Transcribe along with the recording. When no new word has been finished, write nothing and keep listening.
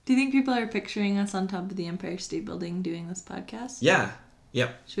Do you think people are picturing us on top of the Empire State Building doing this podcast? Yeah.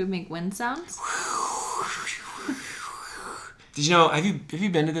 Yep. Should we make wind sounds? Did you know, have you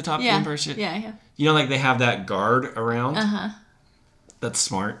been to the top of the Empire State? Yeah, yeah. You know, like they have that guard around? Uh-huh. That's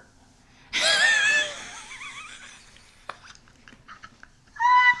smart.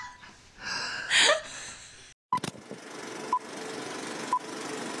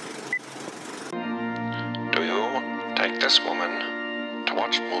 Do you take this woman to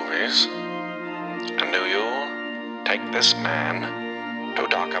watch movies? And do you take this man to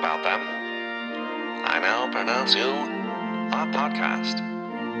talk about them? I now pronounce you a podcast.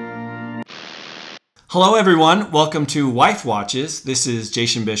 Hello, everyone. Welcome to Wife Watches. This is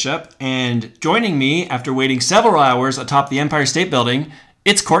Jason Bishop, and joining me after waiting several hours atop the Empire State Building,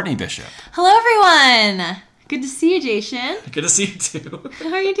 it's Courtney Bishop. Hello, everyone. Good to see you, Jason. Good to see you, too.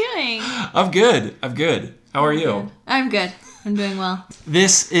 How are you doing? I'm good. How are you? I'm good. I'm doing well.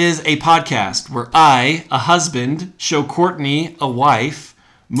 This is a podcast where I, a husband, show Courtney, a wife,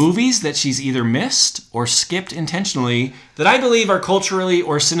 movies that she's either missed or skipped intentionally that I believe are culturally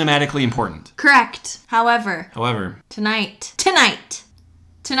or cinematically important. Correct. However, tonight.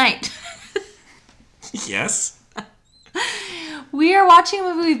 Yes? We are watching a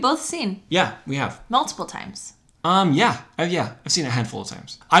movie we've both seen Yeah, we have. multiple times. Yeah. I've seen it a handful of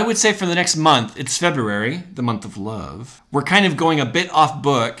times. I would say for the next month, it's February, the month of love. We're kind of going a bit off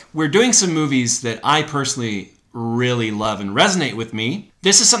book. We're doing some movies that I personally really love and resonate with me.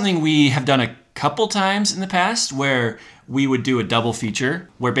 This is something we have done a couple times in the past where we would do a double feature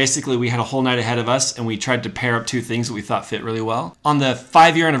where basically we had a whole night ahead of us and we tried to pair up two things that we thought fit really well. On the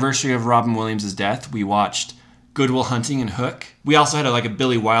 5-year anniversary of Robin Williams' death, we watched Good Will Hunting and Hook. We also had a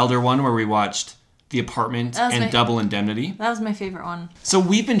Billy Wilder one where we watched The Apartment and Double Indemnity. That was my favorite one. So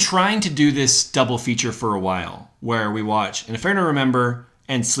we've been trying to do this double feature for a while where we watch An Affair to Remember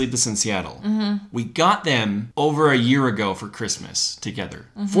and Sleepless in Seattle. Mm-hmm. We got them over a year ago for Christmas together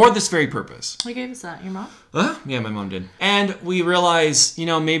for this very purpose. Who gave us that? Your mom? Yeah, my mom did. And we realized,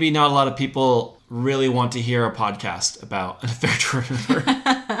 maybe not a lot of people really want to hear a podcast about An Affair to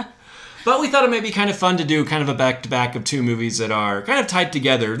Remember. But we thought it might be kind of fun to do kind of a back-to-back of two movies that are kind of tied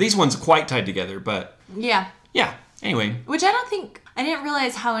together. These ones quite tied together, but... Yeah. Anyway. Which I didn't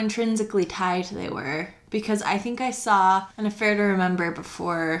realize how intrinsically tied they were. Because I think I saw An Affair to Remember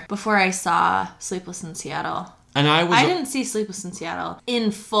before I saw Sleepless in Seattle. And I didn't see Sleepless in Seattle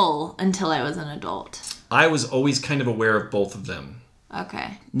in full until I was an adult. I was always kind of aware of both of them.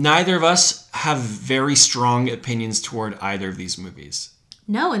 Okay. Neither of us have very strong opinions toward either of these movies.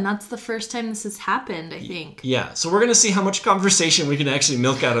 No, and that's the first time this has happened, I think. Yeah, so we're going to see how much conversation we can actually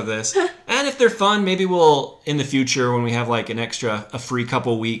milk out of this. And if they're fun, maybe we'll, in the future, when we have a free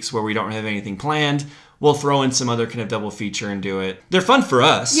couple weeks where we don't have anything planned, we'll throw in some other kind of double feature and do it. They're fun for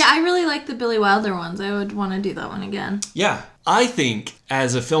us. Yeah, I really like the Billy Wilder ones. I would want to do that one again. Yeah. I think,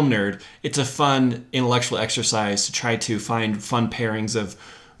 as a film nerd, it's a fun intellectual exercise to try to find fun pairings of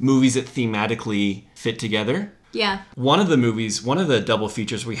movies that thematically fit together. Yeah. One of the double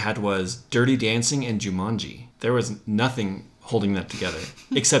features we had was Dirty Dancing and Jumanji. There was nothing holding that together,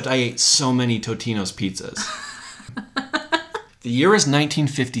 except I ate so many Totino's pizzas. The year is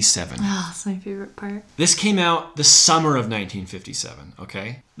 1957. Oh, that's my favorite part. This came out the summer of 1957,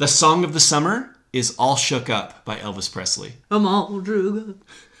 okay? The song of the summer is All Shook Up by Elvis Presley. I'm all shook up.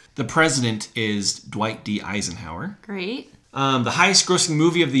 The president is Dwight D. Eisenhower. Great. The highest grossing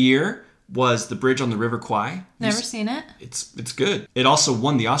movie of the year was The Bridge on the River Kwai. Never seen it. It's good. It also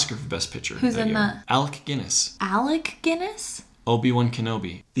won the Oscar for Best Picture. Who's in that? Alec Guinness. Alec Guinness? Obi-Wan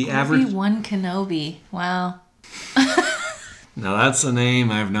Kenobi. Obi-Wan Kenobi. Wow. Now that's a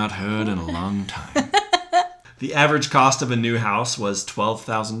name I've not heard in a long time. The average cost of a new house was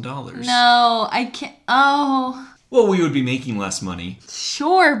 $12,000. No, I can't. Oh. Well, we would be making less money.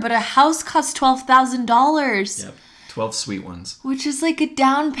 Sure, but a house costs $12,000. Yep. 12 sweet ones. Which is like a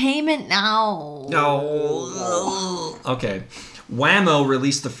down payment now. No. Okay. Whammo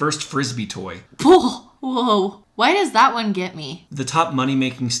released the first Frisbee toy. Whoa. Why does that one get me? The top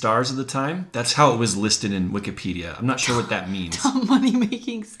money-making stars of the time, that's how it was listed in Wikipedia. I'm not sure what that means. Top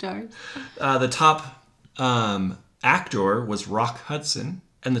money-making stars. The top actor was Rock Hudson,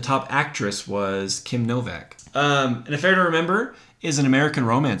 and the top actress was Kim Novak. An Affair to Remember is an American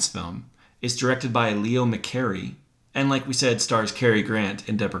romance film. It's directed by Leo McCarey, and like we said, stars Cary Grant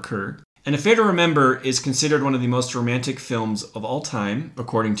and Deborah Kerr. An Affair to Remember is considered one of the most romantic films of all time,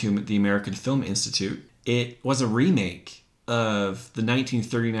 according to the American Film Institute. It was a remake of the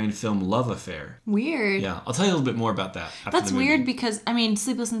 1939 film Love Affair. Weird. Yeah, I'll tell you a little bit more about that after That's the movie. weird because, I mean,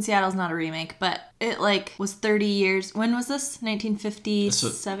 Sleepless in Seattle is not a remake, but it, like, was 30 years. When was this?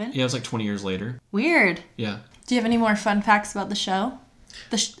 1957? Yeah, it was like 20 years later. Weird. Yeah. Do you have any more fun facts about the show?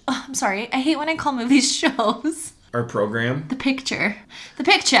 Oh, I'm sorry. I hate when I call movies shows. Our program? The picture. The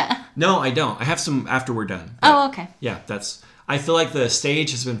picture. No, I don't. I have some after we're done. Oh, okay. Yeah, I feel like the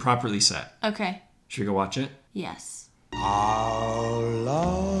stage has been properly set. Okay. Should we go watch it? Yes. Our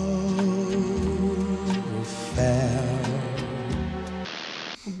love affair.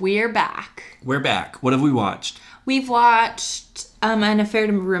 We're back. We're back. What have we watched? We've watched An Affair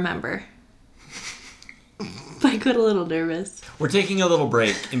to Remember. I got a little nervous. We're taking a little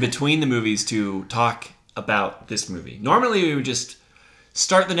break in between the movies to talk about this movie. Normally we would just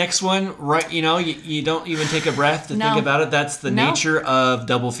start the next one, right? You know, you don't even take a breath to think about it. That's the nature of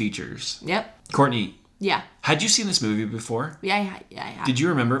double features. Yep. Courtney, Yeah. had you seen this movie before? Yeah. Did you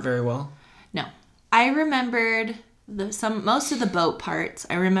remember it very well? No. I remembered most of the boat parts.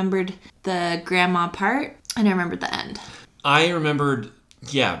 I remembered the grandma part, and I remembered the end. I remembered,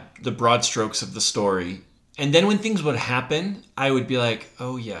 the broad strokes of the story. And then when things would happen, I would be like,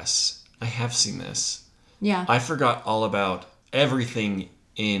 oh yes, I have seen this. Yeah. I forgot all about everything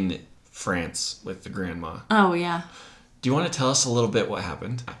in France with the grandma. Oh, yeah. Do you want to tell us a little bit what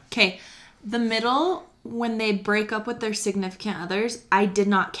happened? Okay. The middle, when they break up with their significant others, I did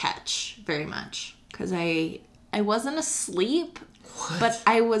not catch very much. Because I wasn't asleep, but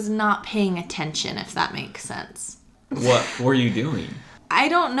I was not paying attention, if that makes sense. What were you doing? I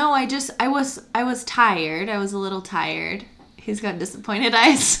don't know. I was tired. I was a little tired. He's got disappointed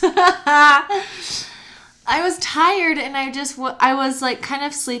eyes. I was tired and I was like kind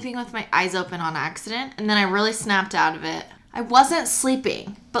of sleeping with my eyes open on accident. And then I really snapped out of it. I wasn't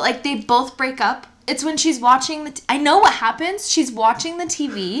sleeping, but like they both break up. It's when she's watching I know what happens. She's watching the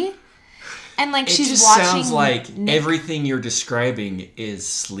TV and like she's just watching. Sounds like everything you're describing is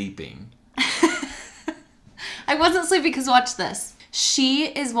sleeping. I wasn't sleeping because watch this. She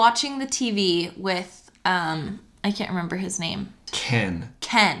is watching the TV with, I can't remember his name. Ken.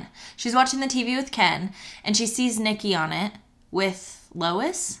 She's watching the TV with Ken, and she sees Nikki on it with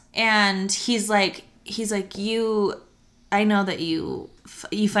Lois, and he's like, I know that you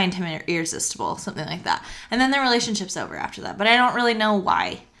find him irresistible, something like that. And then their relationship's over after that, but I don't really know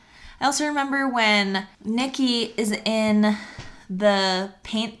why. I also remember when Nikki is in the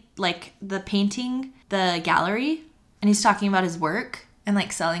painting, the gallery, and he's talking about his work and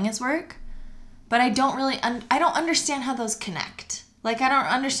like selling his work. But I don't really, I don't understand how those connect. Like I don't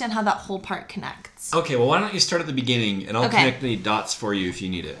understand how that whole part connects. Okay, well why don't you start at the beginning and I'll connect any dots for you if you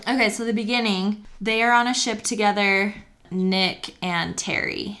need it. Okay, so the beginning, they are on a ship together, Nick and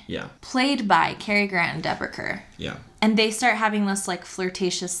Terry. Yeah. Played by Cary Grant and Deborah Kerr. Yeah. And they start having this like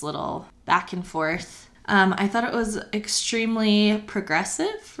flirtatious little back and forth. I thought it was extremely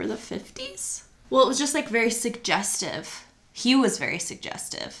progressive for the 50s. Well, it was just like very suggestive. He was very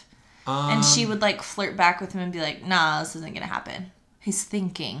suggestive. And she would like flirt back with him and be like, nah, this isn't going to happen. He's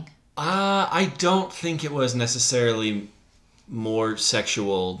thinking. I don't think it was necessarily more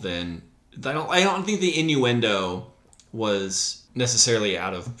sexual than... I don't think the innuendo was necessarily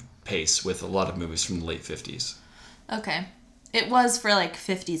out of pace with a lot of movies from the late 50s. Okay. It was for like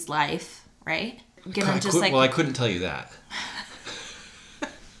 50s life, right? I couldn't tell you that.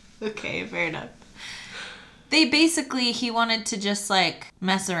 Okay, fair enough. He wanted to just like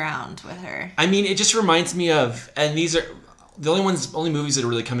mess around with her. I mean, it just reminds me of, and these are the only movies that are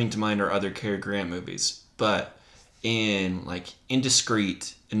really coming to mind are other Cary Grant movies. But in like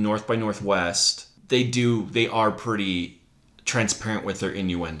Indiscreet and North by Northwest, they are pretty transparent with their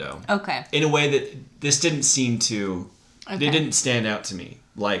innuendo. Okay. In a way that this didn't seem to, they didn't stand out to me.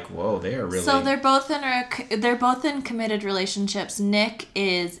 Like, whoa, they are really... So they're both in committed relationships. Nick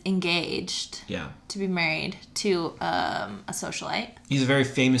is engaged. Yeah. To be married to a socialite. He's a very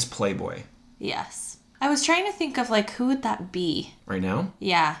famous playboy. Yes. I was trying to think of like who would that be? Right now?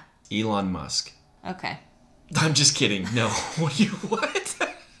 Yeah. Elon Musk. Okay. I'm just kidding. No. What?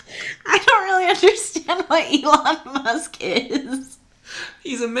 I don't really understand what Elon Musk is.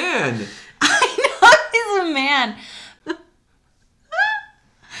 He's a man. I know he's a man.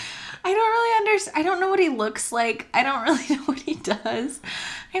 I don't really understand. I don't know what he looks like. I don't really know what he does.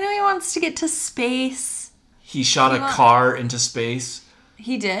 I know he wants to get to space. He shot a car into space.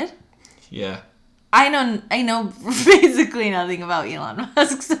 He did? Yeah. I know basically nothing about Elon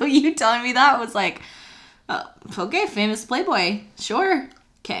Musk, so you telling me that was like, okay, famous playboy. Sure.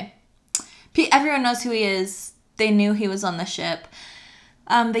 Okay. Everyone knows who he is. They knew he was on the ship.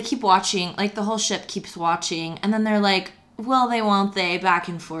 They keep watching. Like, the whole ship keeps watching. And then they're like, Will they, won't they, back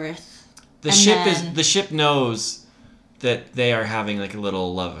and forth. The ship knows that they are having like a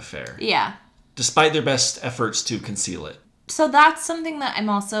little love affair. Yeah. Despite their best efforts to conceal it. So that's something that I'm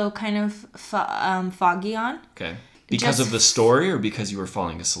also kind of foggy on. Okay. Because of the story or because you were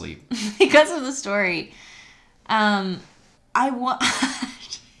falling asleep? Because of the story. Sorry.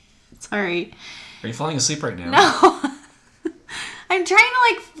 Are you falling asleep right now? No. I'm trying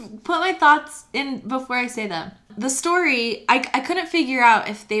to put my thoughts in before I say them. The story, I couldn't figure out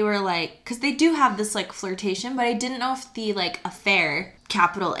if they were because they do have this flirtation, but I didn't know if the affair,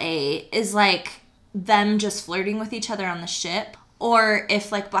 capital A, is them just flirting with each other on the ship, or if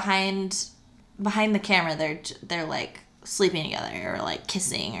behind the camera they're sleeping together or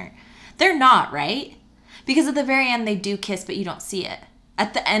kissing, or they're not, right? Because at the very end they do kiss, but you don't see it.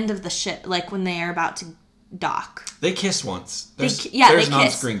 At the end of the ship, when they are about to dock. They kiss once. There's they an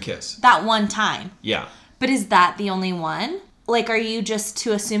on-screen kiss. That one time. Yeah. But is that the only one? Are you just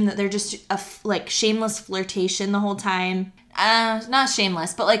to assume that they're just a shameless flirtation the whole time? Not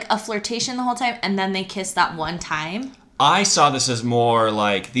shameless, but a flirtation the whole time, and then they kiss that one time? I saw this as more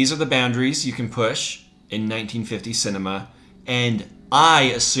these are the boundaries you can push in 1950 cinema, and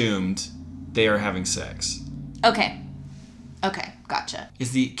I assumed they are having sex. Okay, gotcha.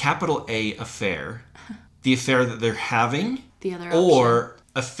 Is the capital A affair the affair that they're having? The other option. Or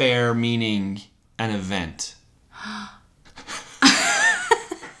affair meaning an event?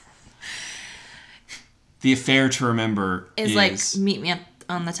 The affair to remember is meet me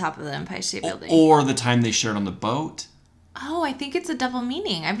on the top of the Empire State Building. Or the time they shared on the boat. Oh, I think it's a double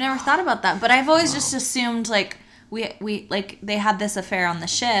meaning. I've never thought about that, but I've always just assumed we they had this affair on the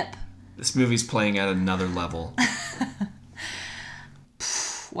ship. This movie's playing at another level.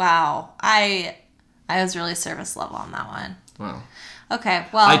 Wow. I was really service level on that one. Wow. Okay,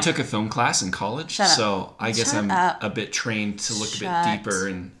 well... I took a film class in college, so I guess I'm up. a bit trained to look a bit deeper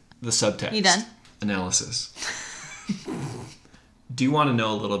in the subtext. You done? Analysis. Do you want to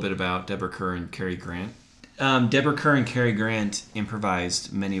know a little bit about Deborah Kerr and Cary Grant? Deborah Kerr and Cary Grant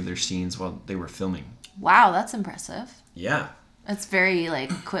improvised many of their scenes while they were filming. Wow, that's impressive. Yeah. It's very,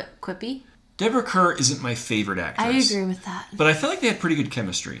 quippy. Deborah Kerr isn't my favorite actress. I agree with that. But I feel like they had pretty good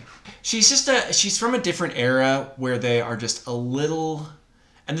chemistry. She's from a different era where they are just a little,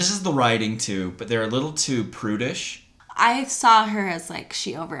 and this is the writing too, but they're a little too prudish. I saw her as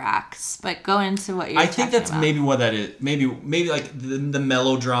she overacts, but go into what you're talking about. I think that's maybe what that is. Maybe the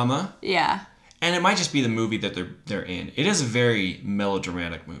melodrama. Yeah. And it might just be the movie that they're in. It is a very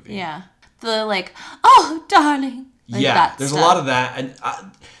melodramatic movie. Yeah. The oh darling. Yeah, there's stuff. A lot of that, and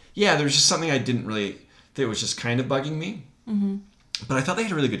there's just something I didn't really. That was just kind of bugging me. Mm-hmm. But I thought they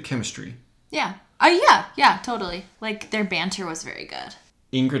had really good chemistry. Yeah. Yeah, totally. Their banter was very good.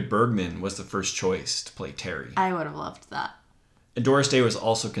 Ingrid Bergman was the first choice to play Terry. I would have loved that. And Doris Day was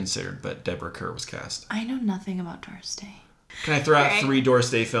also considered, but Deborah Kerr was cast. I know nothing about Doris Day. Can I throw out 3 Doris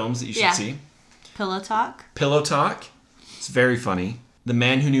Day films that you should see? Pillow Talk. Pillow Talk. It's very funny. The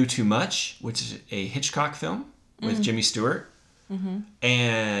Man Who Knew Too Much, which is a Hitchcock film with Jimmy Stewart. Mm-hmm.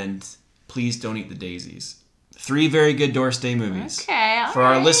 And Please Don't Eat the Daisies. 3 very good Doris Day movies. Okay, For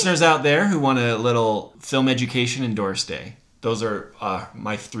our listeners out there who want a little film education in Doris Day, those are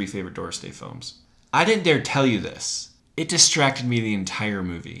my 3 favorite Doris Day films. I didn't dare tell you this. It distracted me the entire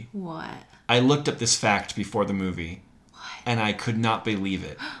movie. What? I looked up this fact before the movie. What? And I could not believe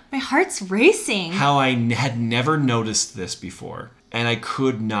it. My heart's racing. How I had never noticed this before. And I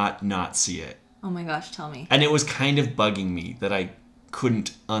could not see it. Oh my gosh, tell me. And it was kind of bugging me that I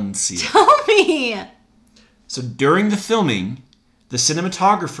couldn't unsee it. Tell me! So during the filming, the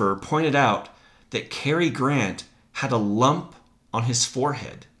cinematographer pointed out that Cary Grant had a lump on his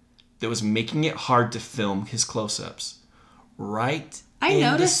forehead that was making it hard to film his close-ups. Right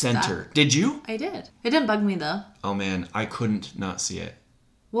in the center. That. Did you? I did. It didn't bug me though. Oh man, I couldn't not see it.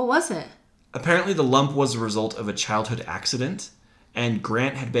 What was it? Apparently the lump was a result of a childhood accident, and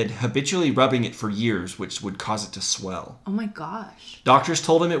Grant had been habitually rubbing it for years, which would cause it to swell. Oh my gosh. Doctors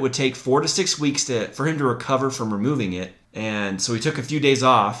told him it would take 4 to 6 weeks for him to recover from removing it, and so he took a few days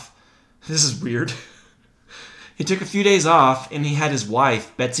off. This is weird. He took a few days off, and he had his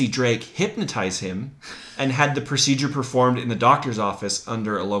wife, Betsy Drake, hypnotize him, and had the procedure performed in the doctor's office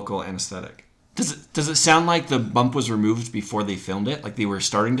under a local anesthetic. Does it sound like the bump was removed before they filmed it? Like they were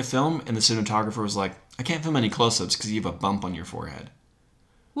starting to film, and the cinematographer was like, I can't film any close-ups because you have a bump on your forehead.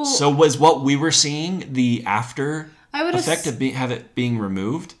 Well, so was what we were seeing the after effect of have it being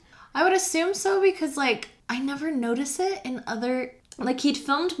removed? I would assume so because, I never notice it in other... he'd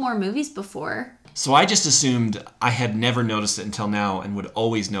filmed more movies before. So I just assumed I had never noticed it until now and would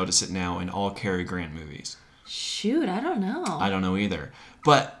always notice it now in all Cary Grant movies. Shoot, I don't know. I don't know either.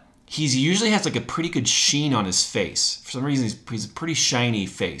 But he's usually has like a pretty good sheen on his face. For some reason, he's a pretty shiny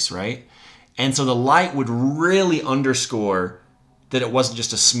face, right? And so the light would really underscore that it wasn't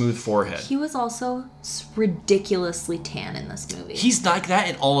just a smooth forehead. He was also ridiculously tan in this movie. He's like that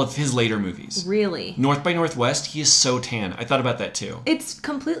in all of his later movies. Really? North by Northwest, he is so tan. I thought about that too. It's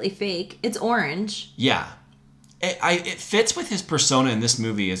completely fake. It's orange. Yeah. It fits with his persona in this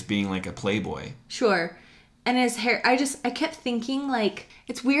movie as being like a playboy. Sure. And his hair, I kept thinking, like,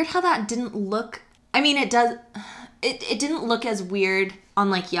 it's weird how that didn't look, I mean, it does, it didn't look as weird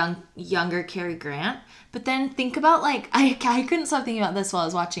on, like, younger Cary Grant. But then think about, like, I couldn't stop thinking about this while I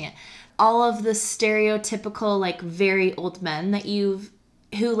was watching it. All of the stereotypical, like, very old men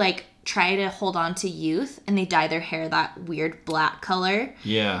who, like, try to hold on to youth and they dye their hair that weird black color.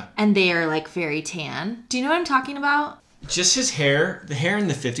 Yeah. And they are, like, very tan. Do you know what I'm talking about? Just his hair, the hair in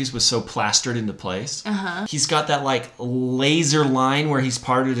the 50s was so plastered into place. Uh-huh. He's got that like laser line where he's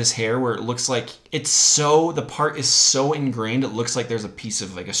parted his hair where it looks like the part is so ingrained it looks like there's a piece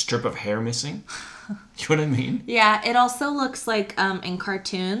of like a strip of hair missing. You know what I mean? Yeah, it also looks like in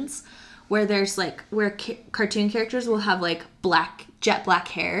cartoons where there's like cartoon characters will have like jet black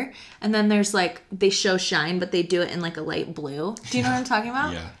hair, and then there's like they show shine but they do it in like a light blue. Do you know what I'm talking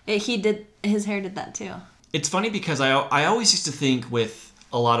about? Yeah. His hair did that too. It's funny because I always used to think with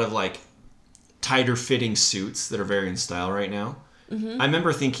a lot of like tighter fitting suits that are very in style right now. Mm-hmm. I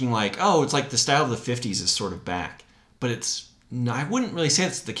remember thinking like, oh, it's like the style of the 50s is sort of back, but I wouldn't really say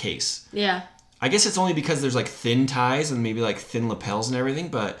that's the case. Yeah. I guess it's only because there's like thin ties and maybe like thin lapels and everything,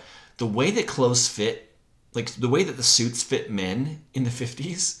 but the way that clothes fit, like the way that the suits fit men in the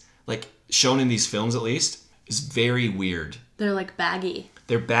 50s, like shown in these films at least, is very weird. They're like baggy.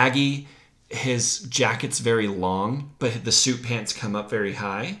 They're baggy. His jacket's very long, but the suit pants come up very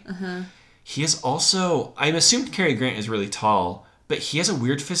high. Uh-huh. He is also, I'm assuming Cary Grant is really tall, but he has a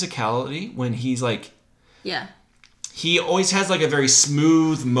weird physicality when he's like... Yeah. He always has like a very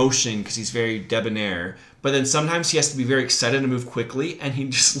smooth motion because he's very debonair, but then sometimes he has to be very excited to move quickly, and he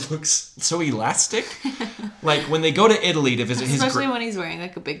just looks so elastic. Like when they go to Italy to visit especially when he's wearing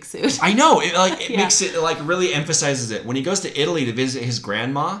like a big suit. I know, it makes it like really emphasizes it. When he goes to Italy to visit his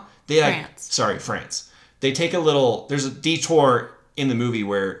grandma, France. They take there's a detour in the movie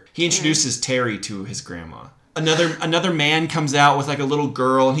where he introduces Terry to his grandma. Another man comes out with like a little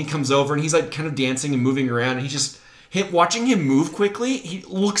girl, and he comes over and he's like kind of dancing and moving around, and watching him move quickly, he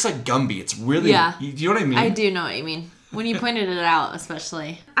looks like Gumby. It's really, you know what I mean? I do know what you mean. When you pointed it out,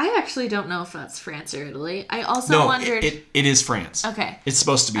 especially. I actually don't know if that's France or Italy. I also wondered... it is France. Okay. It's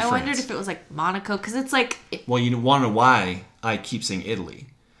supposed to be France. I wondered if it was like Monaco, because it's like... Well, you want to know why I keep saying Italy.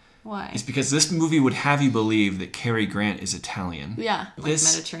 Why? It's because this movie would have you believe that Cary Grant is Italian. Yeah,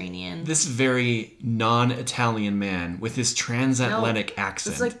 Mediterranean. This very non-Italian man with his transatlantic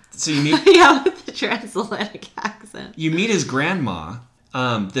accent. It's like, so you meet... yeah, with the transatlantic accent. You meet his grandma.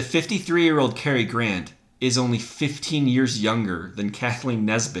 The 53-year-old Cary Grant is only 15 years younger than Kathleen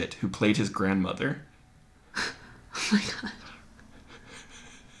Nesbitt, who played his grandmother. Oh my god.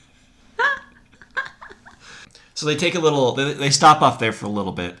 So they take they stop off there for a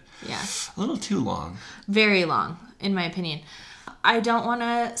little bit. Yeah. A little too long. Very long, in my opinion. I don't want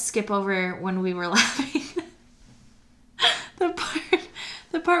to skip over when we were laughing. the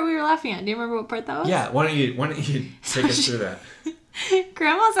part we were laughing at. Do you remember what part that was? Yeah, why don't you take us through that?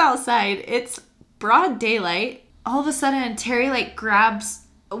 Grandma's outside. It's broad daylight. All of a sudden, Terry like grabs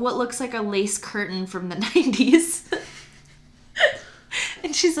what looks like a lace curtain from the 90s.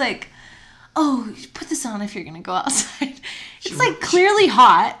 And she's like, oh, put this on if you're going to go outside. It's like clearly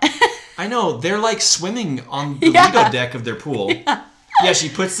hot. I know. They're like swimming on the Lido deck of their pool. Yeah, she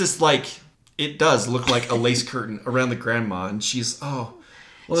puts this like, it does look like a lace curtain around the grandma. And she's,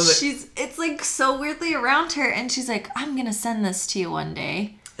 it's like so weirdly around her. And she's like, I'm going to send this to you one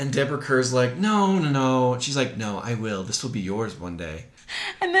day. And Deborah Kerr's like, no. She's like, no, I will. This will be yours one day.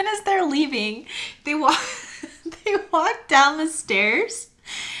 And then as they're leaving, they walk down the stairs.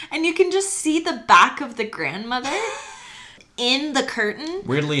 And you can just see the back of the grandmother in the curtain.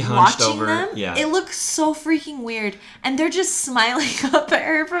 Weirdly hunched over. Them. Yeah. It looks so freaking weird. And they're just smiling up at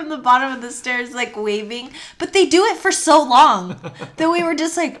her from the bottom of the stairs, like waving. But they do it for so long that we were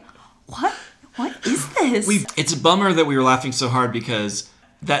just like, what? What is this? It's a bummer that we were laughing so hard because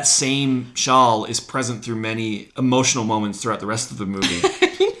that same shawl is present through many emotional moments throughout the rest of the movie.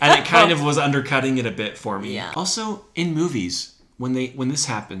 And it kind of was undercutting it a bit for me. Yeah. Also, in movies, when this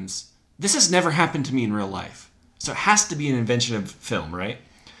happens, this has never happened to me in real life. So it has to be an invention of film, right?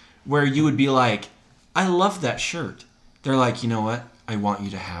 Where you would be like, I love that shirt. They're like, you know what? I want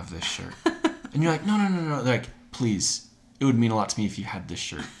you to have this shirt. And you're like, no. They're like, please, it would mean a lot to me if you had this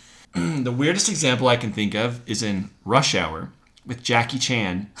shirt. The weirdest example I can think of is in Rush Hour with Jackie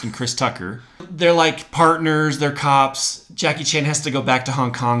Chan and Chris Tucker. They're like partners, they're cops. Jackie Chan has to go back to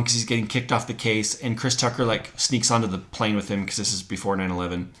Hong Kong because he's getting kicked off the case, and Chris Tucker like sneaks onto the plane with him because this is before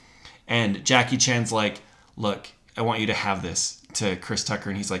 9/11. And Jackie Chan's like, look, I want you to have this, to Chris Tucker,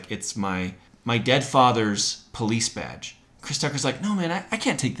 and he's like, it's my dead father's police badge. Chris Tucker's like, no man, I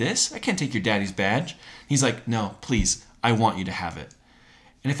can't take this. I can't take your daddy's badge. He's like, no, please, I want you to have it.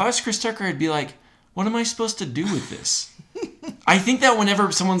 And if I was Chris Tucker, I'd be like, what am I supposed to do with this? I think that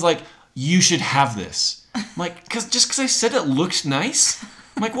whenever someone's like, you should have this, I'm like, because I said it looks nice,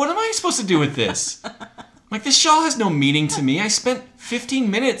 I'm like, what am I supposed to do with this? I'm like, this shawl has no meaning to me. I spent 15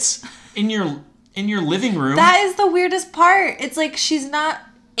 minutes in your living room. That is the weirdest part. It's like she's not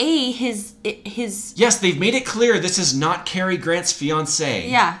his. Yes, they've made it clear this is not Cary Grant's fiancée.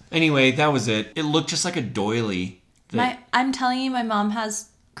 Yeah. Anyway, that was it. It looked just like a doily. I'm telling you, my mom has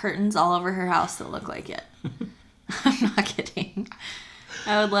curtains all over her house that look like it. I'm not kidding.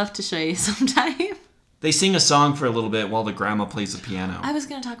 I would love to show you sometime. They sing a song for a little bit while the grandma plays the piano. I was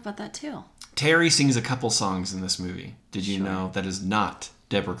going to talk about that too. Terry sings a couple songs in this movie. Did you know that is not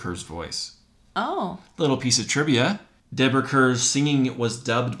Deborah Kerr's voice? Oh. Little piece of trivia. Deborah Kerr's singing was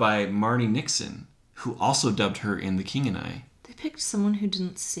dubbed by Marni Nixon, who also dubbed her in The King and I. They picked someone who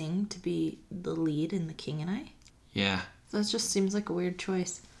didn't sing to be the lead in The King and I? Yeah. That just seems like a weird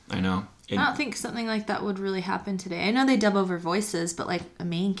choice. I know. I don't think something like that would really happen today. I know they dub over voices, but like a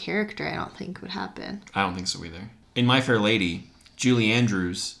main character I don't think would happen. I don't think so either. In My Fair Lady, Julie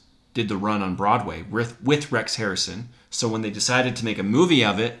Andrews did the run on Broadway with Rex Harrison. So when they decided to make a movie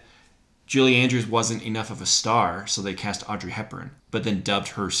of it, Julie Andrews wasn't enough of a star, so they cast Audrey Hepburn, but then dubbed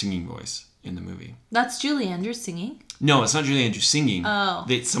her singing voice in the movie. That's Julie Andrews singing? No, it's not Julie Andrews singing. Oh.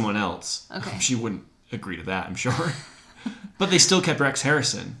 It's someone else. Okay. She wouldn't agree to that, I'm sure. But they still kept Rex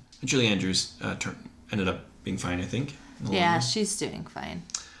Harrison. Julie Andrews ended up being fine, I think. Yeah, she's doing fine.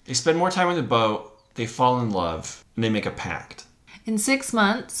 They spend more time on the boat, they fall in love, and they make a pact. In 6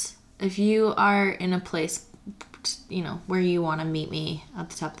 months, if you are in a place, where you want to meet me at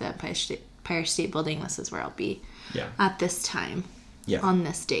the top of the Empire State Building, this is where I'll be at this time on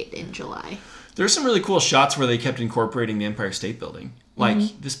this date in July. There's some really cool shots where they kept incorporating the Empire State Building.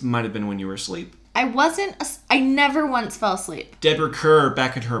 Like, this might have been when you were asleep. I never once fell asleep. Deborah Kerr,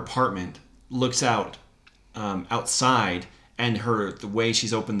 back in her apartment, looks out outside, and the way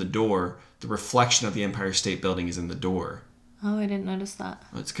she's opened the door, the reflection of the Empire State Building is in the door. Oh, I didn't notice that.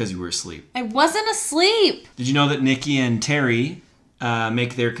 Well, it's because you were asleep. I wasn't asleep. Did you know that Nikki and Terry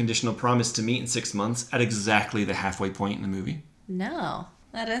make their conditional promise to meet in 6 months at exactly the halfway point in the movie? No.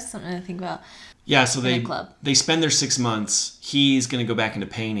 That is something to think about. Yeah, so they spend their 6 months. He's going to go back into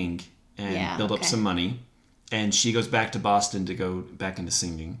painting and build up some money. And she goes back to Boston to go back into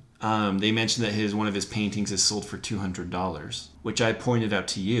singing. They mentioned that one of his paintings is sold for $200, which I pointed out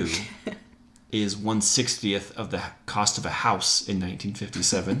to you is 1/60th of the cost of a house in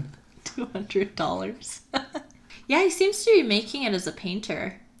 1957. $200. Yeah, he seems to be making it as a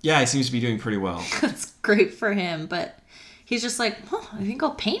painter. Yeah, he seems to be doing pretty well. That's great for him, but he's just like, I think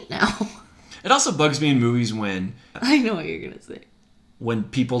I'll paint now. It also bugs me in movies when... I know what you're going to say. When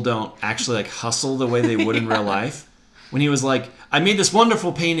people don't actually like hustle the way they would in real life. When he was like, I made this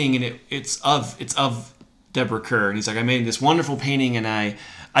wonderful painting and it's of Deborah Kerr. And he's like, I made this wonderful painting and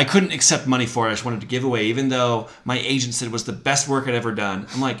I couldn't accept money for it. I just wanted to give away, even though my agent said it was the best work I'd ever done.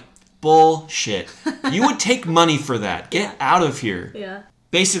 I'm like, bullshit. You would take money for that. Get out of here. Yeah.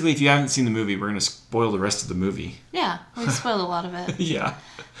 Basically, if you haven't seen the movie, we're going to spoil the rest of the movie. Yeah, we spoiled a lot of it. Yeah.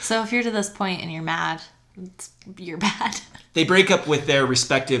 So if you're to this point and you're mad, you're bad. They break up with their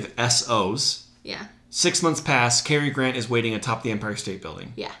respective SOs. Yeah. 6 months pass. Cary Grant is waiting atop the Empire State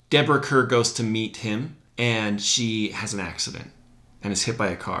Building. Yeah. Deborah Kerr goes to meet him, and she has an accident and is hit by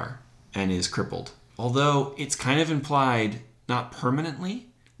a car and is crippled. Although it's kind of implied, not permanently,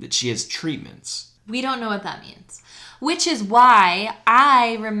 that she has treatments. We don't know what that means. Which is why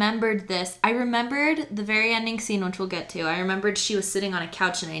I remembered this. I remembered the very ending scene, which we'll get to. I remembered she was sitting on a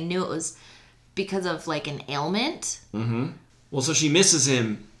couch, and I knew it was because of like an ailment. Mm-hmm. Well, so she misses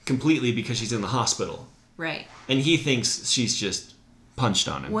him completely because she's in the hospital. Right. And he thinks she's just punched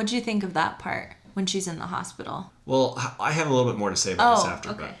on him. What'd you think of that part when she's in the hospital? Well, I have a little bit more to say about this after.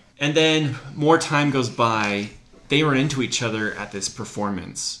 Okay. And then more time goes by. They run into each other at this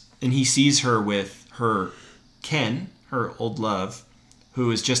performance. And he sees her with her Ken, her old love,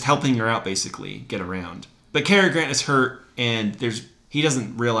 who is just helping her out, basically, get around. But Cary Grant is hurt, and he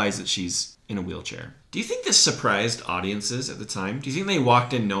doesn't realize that she's in a wheelchair. Do you think this surprised audiences at the time? Do you think they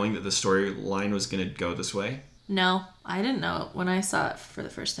walked in knowing that the storyline was going to go this way? No, I didn't know it. When I saw it for the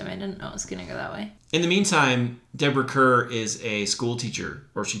first time, I didn't know it was going to go that way. In the meantime, Deborah Kerr is a school teacher,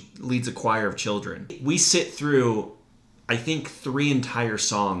 or she leads a choir of children. We sit through, I think, 3 entire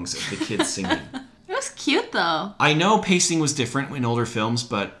songs of the kids singing. It was cute, though. I know pacing was different in older films,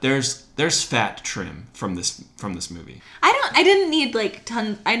 but there's fat trim from this movie. I didn't need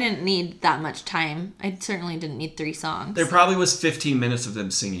I didn't need that much time. I certainly didn't need 3 songs. There probably was 15 minutes of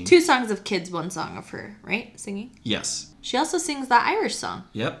them singing. 2 songs of kids, 1 song of her, right? Singing? Yes. She also sings that Irish song.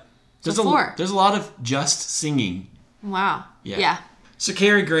 Yep. So 4. There's a lot of just singing. Wow. Yeah. Yeah. So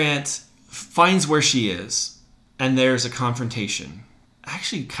Cary Grant finds where she is, and there's a confrontation. I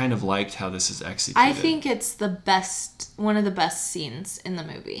actually kind of liked how this is executed. I think it's one of the best scenes in the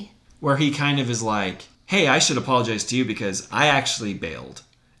movie. Where he kind of is like, hey, I should apologize to you because I actually bailed.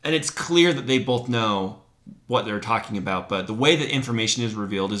 And it's clear that they both know what they're talking about, but the way that information is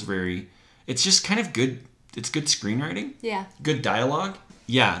revealed is it's just kind of good. It's good screenwriting. Yeah. Good dialogue.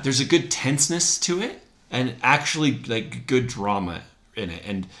 Yeah, there's a good tenseness to it and actually like good drama in it.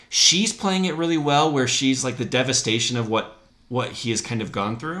 And she's playing it really well where she's like the devastation of what he has kind of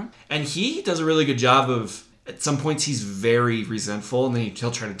gone through. And he does a really good job of, at some points he's very resentful and then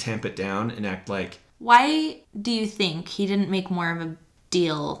he'll try to tamp it down and act like... Why do you think he didn't make more of a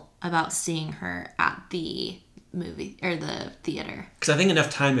deal about seeing her at the movie or the theater? Because I think enough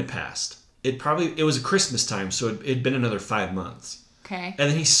time had passed. It was a Christmas time, so it'd been another 5 months. Okay. And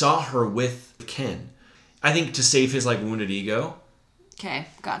then he saw her with Ken. I think to save his like wounded ego. Okay,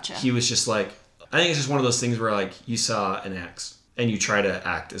 gotcha. He was just like, I think it's just one of those things where like you saw an ex and you try to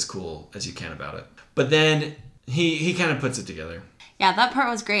act as cool as you can about it. But then he kind of puts it together. Yeah, that part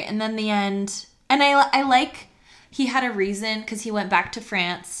was great. And then the end, and I like he had a reason because he went back to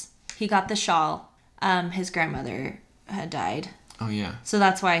France. He got the shawl. His grandmother had died. Oh yeah. So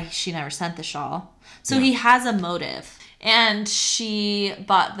that's why she never sent the shawl. So he has a motive. And she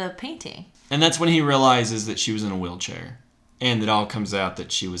bought the painting. And that's when he realizes that she was in a wheelchair. And it all comes out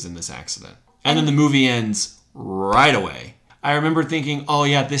that she was in this accident. And then the movie ends right away. I remember thinking, oh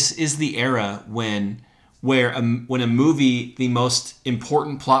yeah, this is the era when a movie, the most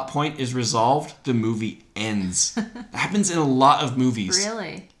important plot point is resolved, the movie ends. That happens in a lot of movies.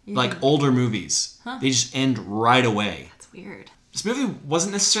 Really? Like older movies. Huh. They just end right away. That's weird. This movie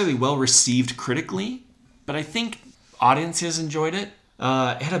wasn't necessarily well received critically, but I think audiences enjoyed it.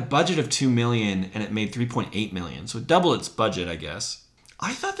 It had a budget of $2 million and it made $3.8 million, so it doubled its budget, I guess.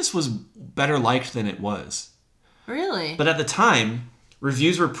 I thought this was better liked than it was. Really? But at the time,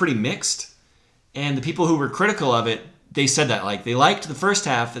 reviews were pretty mixed, and the people who were critical of it, they said that like they liked the first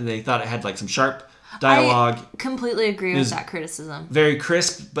half and they thought it had like some sharp dialogue. I completely agree with that criticism. Very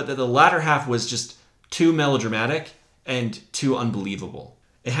crisp, but that the latter half was just too melodramatic and too unbelievable.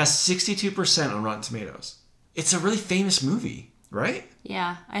 It has 62% on Rotten Tomatoes. It's a really famous movie, right?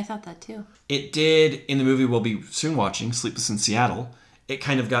 Yeah, I thought that too. It did, in the movie we'll be soon watching, Sleepless in Seattle, it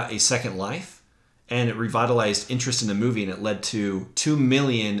kind of got a second life, and it revitalized interest in the movie, and it led to 2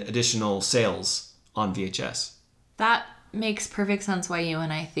 million additional sales on VHS. That makes perfect sense why you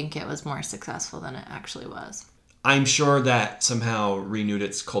and I think it was more successful than it actually was. I'm sure that somehow renewed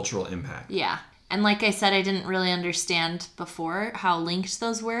its cultural impact. Yeah. And like I said, I didn't really understand before how linked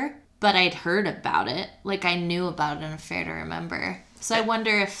those were, but I'd heard about it. Like I knew about it in Fair to Remember. So I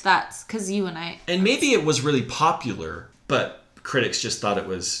wonder if that's because you and I... And maybe it was really popular, but critics just thought it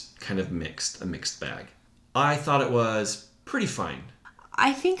was kind of a mixed bag. I thought it was pretty fine.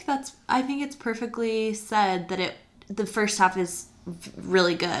 I think it's perfectly said that the first half is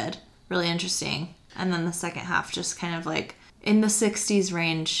really good, really interesting. And then the second half just kind of like in the 60s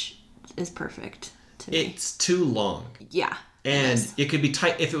range is perfect to me. It's too long. Yeah. And it could be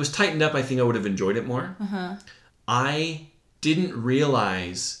tight. If it was tightened up, I think I would have enjoyed it more. Uh-huh. I didn't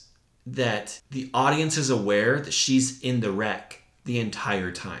realize that the audience is aware that she's in the wreck the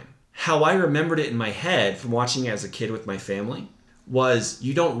entire time. How I remembered it in my head from watching it as a kid with my family was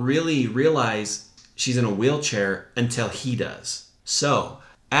you don't really realize she's in a wheelchair until he does. So,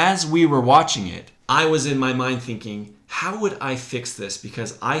 as we were watching it, I was in my mind thinking, how would I fix this?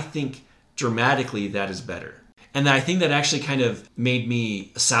 Because I think dramatically that is better. And I think that actually kind of made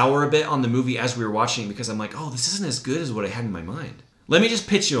me sour a bit on the movie as we were watching it because I'm like, oh, this isn't as good as what I had in my mind. Let me just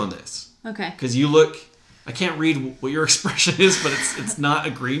pitch you on this. Okay. Because you look, I can't read what your expression is, but it's not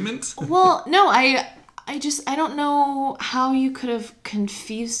agreement. Well, no, I don't know how you could have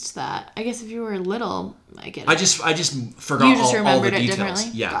confused that. I guess if you were little, I get it. I just forgot you just all remembered the it details.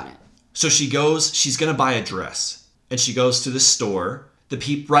 differently? Yeah. Got it. So she's going to buy a dress. And she goes to the store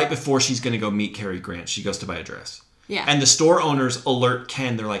right before she's going to go meet Cary Grant, she goes to buy a dress. Yeah. And the store owners alert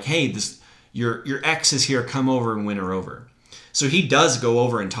Ken. They're like, hey, your ex is here. Come over and win her over. So he does go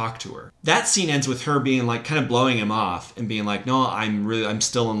over and talk to her. That scene ends with her being like, kind of blowing him off and being like, no, I'm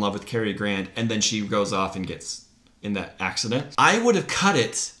still in love with Cary Grant. And then she goes off and gets in that accident. I would have cut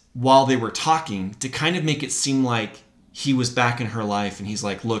it while they were talking to kind of make it seem like he was back in her life and he's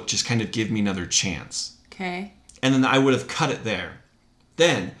like, look, just kind of give me another chance. Okay. And then I would have cut it there.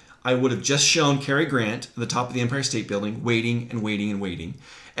 Then I would have just shown Cary Grant at the top of the Empire State Building, waiting and waiting and waiting.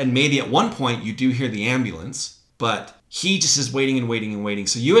 And maybe at one point you do hear the ambulance, but he just is waiting and waiting and waiting.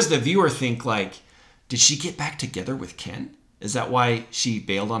 So you as the viewer think like, did she get back together with Ken? Is that why she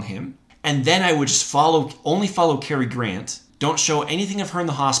bailed on him? And then I would just only follow Cary Grant. Don't show anything of her in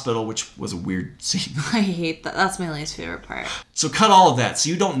the hospital, which was a weird scene. I hate that. That's my least favorite part. So cut all of that. So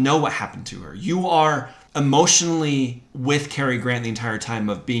you don't know what happened to her. You are emotionally with Cary Grant the entire time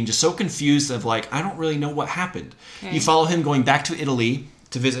of being just so confused of like, I don't really know what happened. Okay. You follow him going back to Italy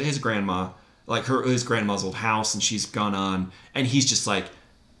to visit his grandma, like his grandma's old house, and she's gone on. And he's just like,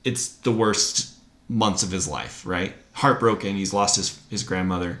 it's the worst months of his life, right? Heartbroken. He's lost his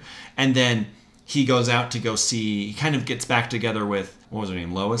grandmother. And then he goes out to go see, he kind of gets back together with, what was her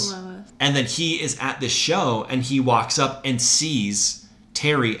name, Lois? And then he is at this show and he walks up and sees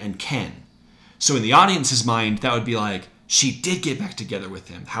Terry and Ken. So in the audience's mind, that would be like, she did get back together with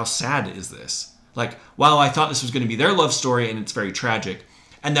him. How sad is this? Like, wow, I thought this was going to be their love story and it's very tragic.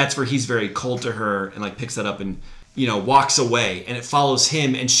 And that's where he's very cold to her and like picks that up and, walks away. And it follows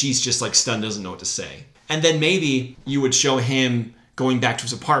him and she's just like stunned, doesn't know what to say. And then maybe you would show him going back to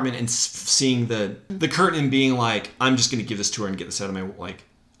his apartment and seeing the curtain and being like, I'm just going to give this to her and get this out of my, like,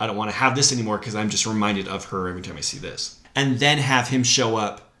 I don't want to have this anymore because I'm just reminded of her every time I see this. And then have him show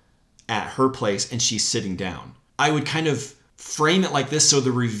up at her place and she's sitting down. I would kind of frame it like this so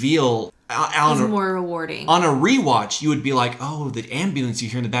the reveal is more rewarding. On a rewatch, you would be like, oh, the ambulance you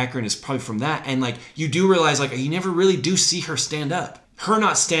hear in the background is probably from that. And like, you do realize like, you never really do see her stand up. Her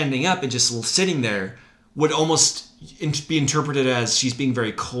not standing up and just sitting there would almost be interpreted as she's being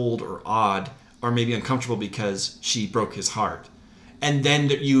very cold or odd or maybe uncomfortable because she broke his heart. And then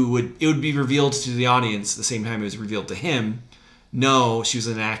it would be revealed to the audience at the same time it was revealed to him, no, she was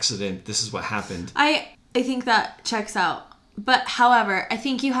in an accident, this is what happened. I think that checks out. But however, I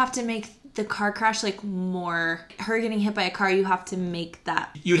think you have to make the car crash like more, her getting hit by a car, you have to make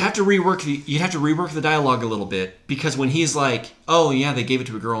that. You'd have to rework the dialogue a little bit because when he's like, oh yeah, they gave it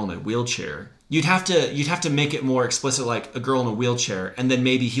to a girl in a wheelchair. You'd have to make it more explicit, like a girl in a wheelchair, and then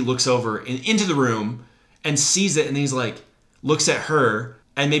maybe he looks over into the room and sees it, and he's like, looks at her,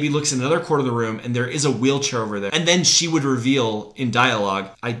 and maybe looks in another corner of the room, and there is a wheelchair over there, and then she would reveal in dialogue,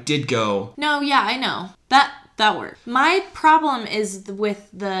 I did go. No, yeah, I know that worked. My problem is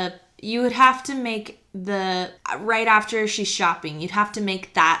with you would have to make right after she's shopping, you'd have to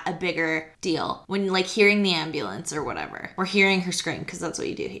make that a bigger deal when like hearing the ambulance or whatever, or hearing her scream, because that's what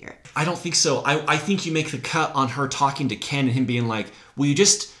you do here. I don't think so. I think you make the cut on her talking to Ken and him being like, will you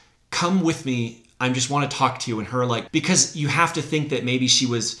just come with me? I just want to talk to you. And her like, because you have to think that maybe she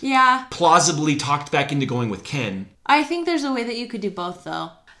was plausibly talked back into going with Ken. I think there's a way that you could do both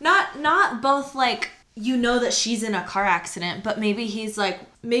though. Not both like, that she's in a car accident, but maybe he's like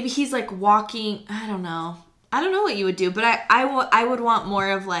walking. I don't know what you would do, but I would want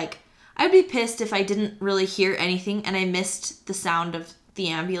more of like, I'd be pissed if I didn't really hear anything and I missed the sound of the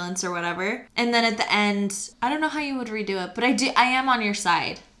ambulance or whatever. And then at the end, I don't know how you would redo it, but I am on your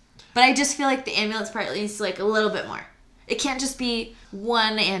side. But I just feel like the ambulance part needs like a little bit more. It can't just be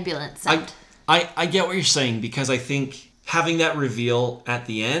one ambulance sound. I get what you're saying, because I think having that reveal at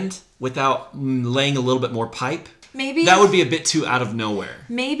the end without laying a little bit more pipe, maybe that would be a bit too out of nowhere.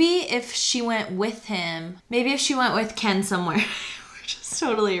 Maybe if she went with Ken somewhere. We're just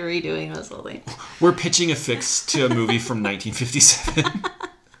totally redoing this whole thing. We're pitching a fix to a movie from 1957.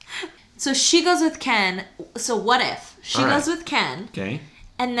 So she goes with Ken. So what if she goes with Ken? Okay.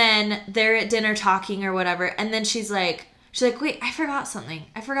 And then they're at dinner talking or whatever, and then she's like, wait, I forgot something.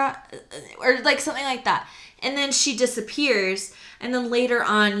 Or like something like that. And then she disappears, and then later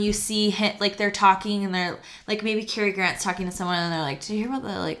on you see like they're talking, and they're like, maybe Cary Grant's talking to someone, and they're like, did you hear about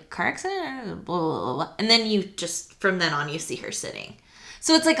the like car accident? Blah, blah, blah, blah. And then you just, from then on, you see her sitting.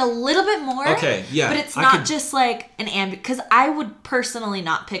 So it's like a little bit more. Okay, yeah. But it's not just like an because I would personally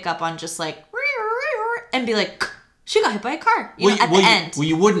not pick up on just like, and be like, she got hit by a car, at the end. Well,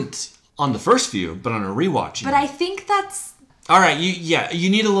 you wouldn't on the first view, but on a rewatch. But I think that's... All right, you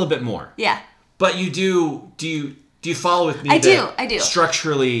need a little bit more. Yeah. But you do you follow with me? I do.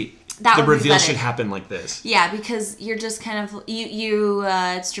 Structurally, That the would be reveal better. should happen like this. Yeah, because you're just kind of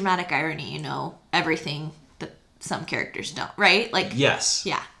it's dramatic irony, everything that some characters don't, right? Like Yes.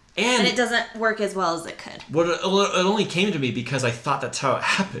 yeah. And And it doesn't work as well as it could. it only came to me because I thought that's how it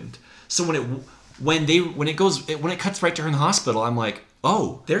happened. So when it cuts right to her in the hospital, I'm like,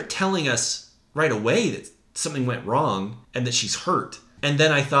 oh, they're telling us right away that something went wrong and that she's hurt. And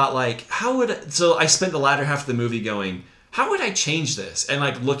then I thought, like, so I spent the latter half of the movie going, how would I change this? And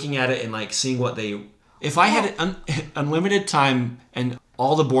like looking at it and like seeing if I had unlimited time and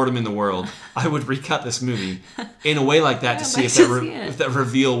all the boredom in the world, I would recut this movie in a way like that to see if that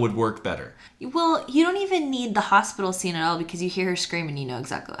reveal would work better. Well, you don't even need the hospital scene at all because you hear her scream and you know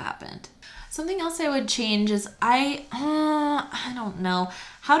exactly what happened. Something else I would change is I don't know.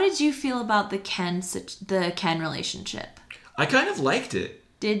 How did you feel about the Ken relationship? I kind of liked it.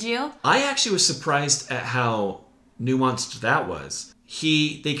 Did you? I actually was surprised at how nuanced that was.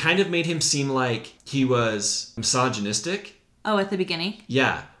 They kind of made him seem like he was misogynistic. Oh, at the beginning?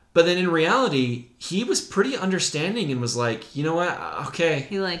 Yeah. But then in reality, he was pretty understanding and was like, you know what? Okay.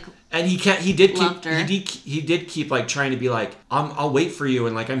 And he did keep like trying to be like, I'll wait for you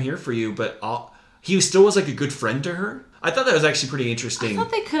and like I'm here for you, but he still was like a good friend to her. I thought that was actually pretty interesting. I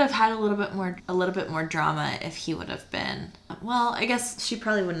thought they could have had a little bit more drama if he would have been. Well, I guess she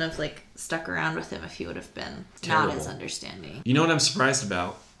probably wouldn't have like stuck around with him if he would have been Terrible. not as understanding. You know what I'm surprised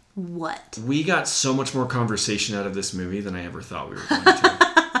about? What? We got so much more conversation out of this movie than I ever thought we were going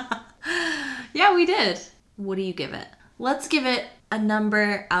to. Yeah, we did. What do you give it? Let's give it a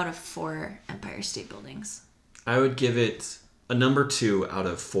number out of 4 Empire State Buildings. I would give it a number 2 out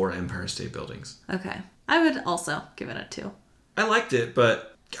of 4 Empire State Buildings. Okay. I would also give it a 2. I liked it,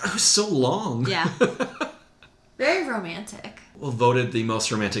 but it was so long. Yeah. Very romantic. Well, voted the most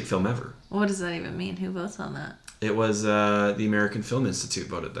romantic film ever. What does that even mean? Who votes on that? It was the American Film Institute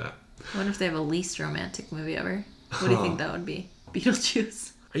voted that. What if they have a least romantic movie ever? What do you think that would be?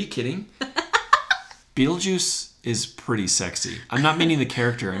 Beetlejuice. Are you kidding? Beetlejuice is pretty sexy. I'm not meaning the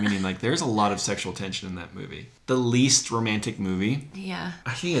character. I'm meaning like there's a lot of sexual tension in that movie. The least romantic movie. Yeah.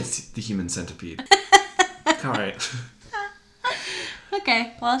 I think it's The Human Centipede. All right.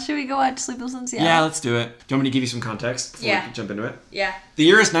 Okay. Well, should we go watch Sleepless in Seattle? Yeah, let's do it. Do you want me to give you some context before we jump into it? Yeah. The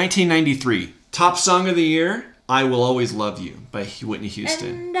year is 1993. Top song of the year, I Will Always Love You by Whitney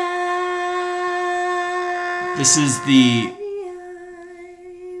Houston. This is the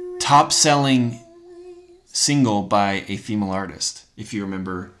top-selling single by a female artist, if you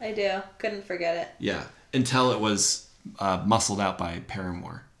remember. I do. Couldn't forget it. Yeah, until it was muscled out by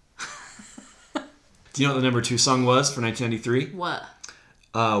Paramore. Do you know what the number 2 song was for 1993? What?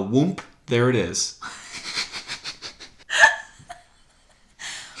 Whoomp, There It Is.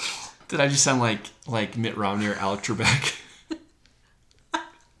 Did I just sound like Mitt Romney or Alec Trebek?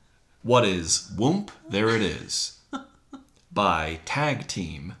 What is Whoomp, There It Is by Tag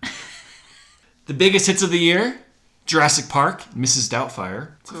Team. The biggest hits of the year, Jurassic Park, Mrs.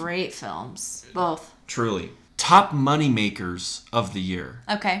 Doubtfire. Great films. Both. Truly. Top money makers of the year.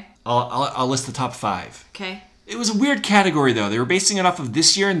 Okay. I'll list the top 5. Okay. It was a weird category, though. They were basing it off of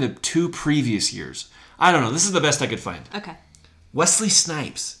this year and the 2 previous years. I don't know. This is the best I could find. Okay. Wesley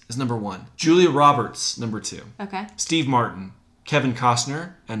Snipes is number 1. Julia Roberts, number 2. Okay. Steve Martin, Kevin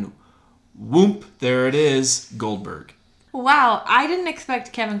Costner, and Whoomp, There It Is, Goldberg. Wow, I didn't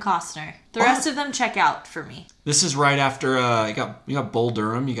expect Kevin Costner. The rest of them check out for me. This is right after you got Bull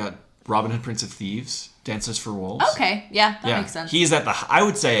Durham, you got Robin Hood, Prince of Thieves, Dances for Wolves. Okay, yeah, that makes sense. He's at I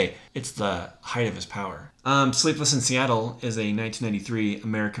would say it's the height of his power. Sleepless in Seattle is a 1993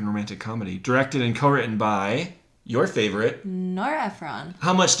 American romantic comedy directed and co-written by your favorite Nora Ephron.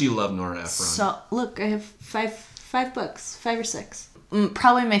 How much do you love Nora Ephron? So look, I have five books, 5 or 6.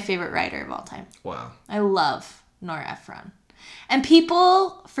 Probably my favorite writer of all time. Wow. I love Nora Ephron. And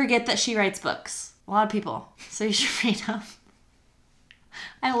people forget that she writes books. A lot of people. So you should read them.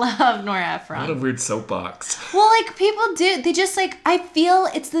 I love Nora Ephron. What a weird soapbox. Well, like, people do. They just, like, I feel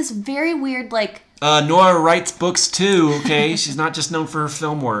it's this very weird, like... Nora writes books, too, okay? She's not just known for her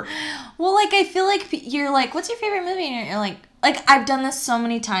film work. Well, like, I feel like you're like, what's your favorite movie? And you're like, I've done this so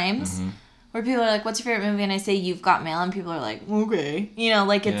many times. Mm-hmm. Where people are like, what's your favorite movie? And I say, You've Got Mail. And people are like, okay. You know,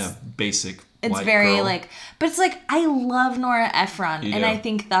 like, it's... Yeah, basic. It's white very, girl. like... But it's like, I love Nora Ephron. You and do. I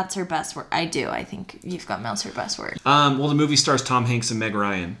think that's her best work. I do. I think You've Got Mail's her best work. Well, the movie stars Tom Hanks and Meg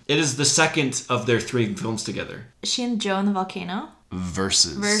Ryan. It is the second of their 3 films together. Is she in Joe and the Volcano?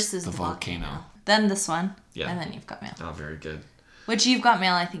 Versus the volcano. Then this one. Yeah. And then You've Got Mail. Oh, very good. Which You've Got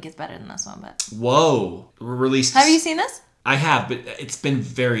Mail, I think, is better than this one, but... Whoa. Released... Have you seen this? I have, but it's been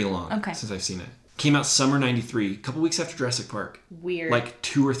very long Okay. since I've seen it. Came out summer 93, a couple weeks after Jurassic Park. Weird. Like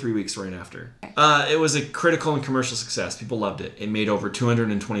 2 or 3 weeks right after. It was a critical and commercial success. People loved it. It made over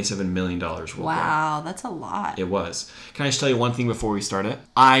 $227 million worldwide. Wow, that's a lot. It was. Can I just tell you one thing before we start it?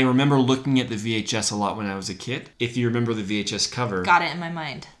 I remember looking at the VHS a lot when I was a kid. If you remember the VHS cover. Got it in my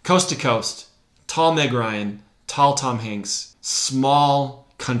mind. Coast to coast, tall Meg Ryan, tall Tom Hanks, small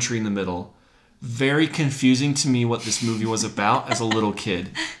country in the middle. Very confusing to me what this movie was about as a little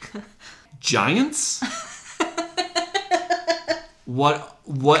kid. Giants? What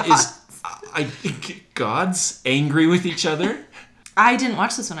is I think gods angry with each other? I didn't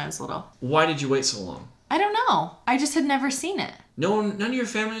watch this when I was little. Why did you wait so long? I don't know. I just had never seen it. None of your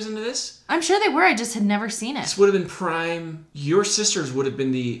family was into this? I'm sure they were. I just had never seen it. This would have been prime. Your sisters would have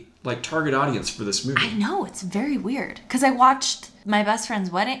been the target audience for this movie. I know. It's very weird. Because I watched My Best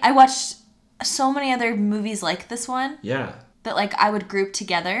Friend's Wedding. I watched so many other movies like this one. Yeah. That I would group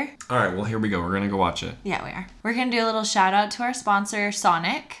together. All right, well, here we go. We're going to go watch it. Yeah, we are. We're going to do a little shout out to our sponsor,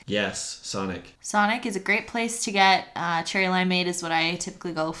 Sonic. Yes, Sonic. Sonic is a great place to get cherry limeade is what I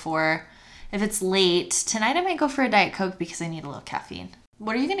typically go for. If it's late, tonight I might go for a Diet Coke because I need a little caffeine.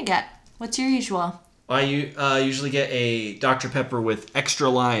 What are you going to get? What's your usual? I usually get a Dr. Pepper with extra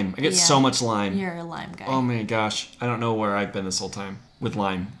lime. I get so much lime. You're a lime guy. Oh my gosh. I don't know where I've been this whole time with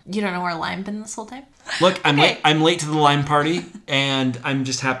lime. You don't know where lime been this whole time? Look, I'm late to the lime party, and I'm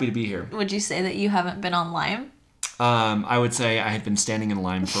just happy to be here. Would you say that you haven't been on lime? I would say I had been standing in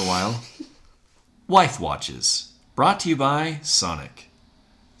line for a while. Wife Watches. Brought to you by Sonic.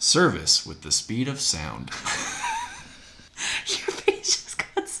 Service with the speed of sound. Your face just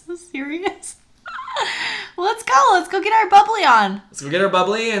got so serious. Let's go. Let's go get our bubbly on. Let's go get our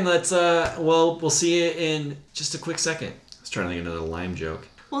bubbly, and we'll see you in just a quick second. I was trying to think of another lime joke.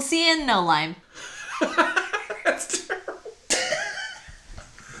 We'll see you in no lime. That's terrible.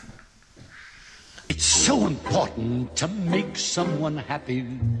 It's so important to make someone happy.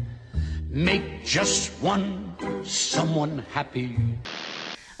 Make just one someone happy.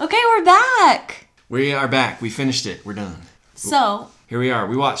 Okay, we're back. We are back. We finished it. We're done. So, Here we are.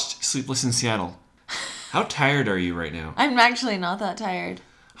 We watched Sleepless in Seattle. How tired are you right now? I'm actually not that tired.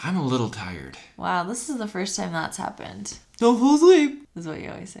 I'm a little tired. Wow, this is the first time that's happened. Don't fall asleep. Is what you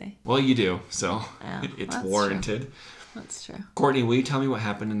always say. Well, you do, so Yeah, it's that's warranted. That's true. Courtney, will you tell me what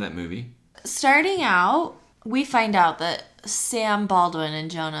happened in that movie? Starting out, we find out that Sam Baldwin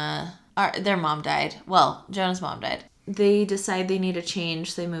and Jonah, their mom died. Well, Jonah's mom died. They decide they need a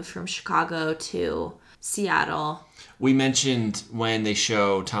change. They move from Chicago to Seattle. We mentioned when they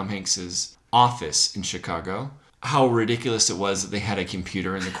show Tom Hanks's office in Chicago, how ridiculous it was that they had a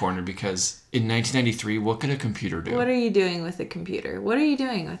computer in the corner, because in 1993, what could a computer do? What are you doing with a computer? What are you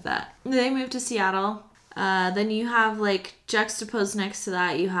doing with that? They move to Seattle. Then you have, juxtaposed next to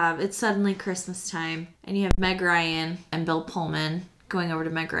that, you have It's Suddenly Christmas Time. And you have Meg Ryan and Bill Pullman going over to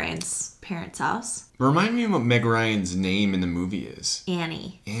Meg Ryan's parents' house. Remind me what Meg Ryan's name in the movie is.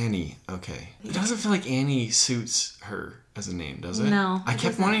 Annie. Annie. Okay. It doesn't feel like Annie suits her as a name, does it? No, I it kept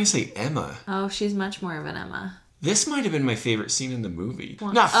doesn't. wanting to say Emma. Oh, she's much more of an Emma. This might have been my favorite scene in the movie.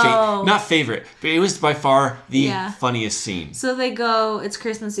 What? Not favorite, but it was by far the Yeah. funniest scene. So they go, it's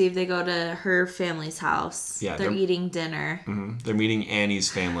Christmas Eve, they go to her family's house. Yeah, They're they're- eating dinner. They're meeting Annie's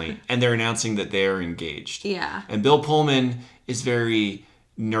family, and they're announcing that they are engaged. Yeah. And Bill Pullman is very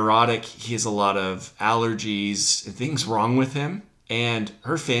neurotic. He has a lot of allergies and things wrong with him. And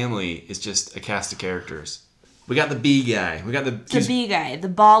her family is just a cast of characters. We got the B guy. We got The B guy, the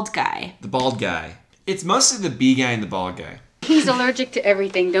bald guy. the bald guy. It's mostly the B guy and the bald guy. He's allergic to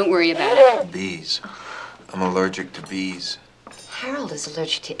everything. Don't worry about it. Bees. I'm allergic to bees. Harold is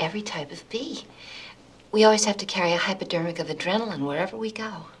allergic to every type of bee. We always have to carry a hypodermic of adrenaline wherever we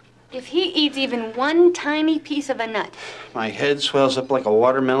go. If he eats even one tiny piece of a nut, My head swells up like a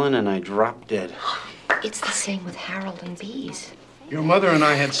watermelon and I drop dead. It's the same with Harold and bees. Your mother and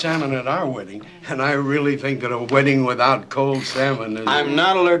I had salmon at our wedding, and I really think that a wedding without cold salmon is... I'm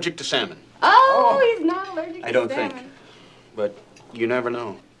not allergic to salmon. he's not allergic I don't think. But you never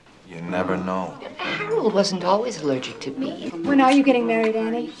know. You never know. Harold wasn't always allergic to bees. When are you getting married,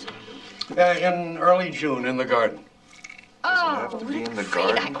 Annie? in early June in the garden. Have to be in the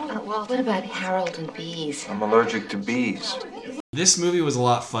garden. What about Harold and bees? I'm allergic to bees. This movie was a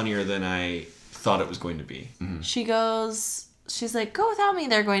lot funnier than I thought it was going to be. She's like, go without me.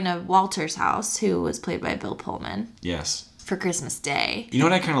 They're going to Walter's house, who was played by Bill Pullman, Yes. for Christmas Day. You know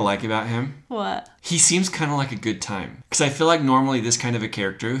what I kind of like about him? What? He seems kind of like a good time. Because I feel like normally this kind of a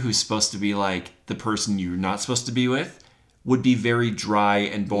character who's supposed to be like the person you're not supposed to be with would be very dry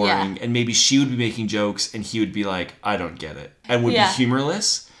and boring. Yeah. And maybe she would be making jokes and he would be like, I don't get it. And would Yeah. be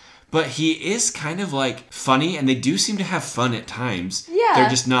humorless. But he is kind of like funny, and they do seem to have fun at times. Yeah. They're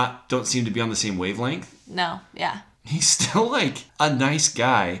just don't seem to be on the same wavelength. No, yeah. He's still like a nice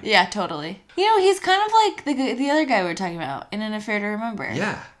guy. Yeah, totally. You know, he's kind of like the other guy we were talking about in An Affair to Remember.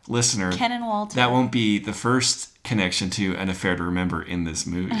 Yeah. Listener, Ken and Walter. that won't be the first connection to An Affair to Remember in this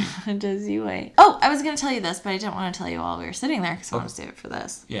movie. Does you wait? Oh, I was going to tell you this, but I didn't want to tell you while we were sitting there because I want to save it for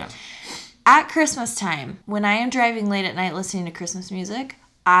this. Yeah. At Christmas time, when I am driving late at night listening to Christmas music,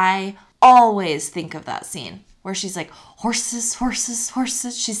 I always think of that scene where she's like, horses, horses,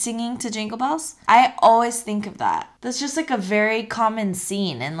 horses. She's singing to Jingle Bells. I always think of that. That's just like a very common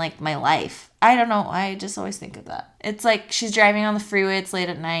scene in like my life. I don't know. I just always think of that. It's like she's driving on the freeway. It's late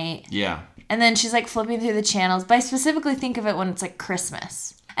at night. Yeah. And then she's like flipping through the channels. But I specifically think of it when it's like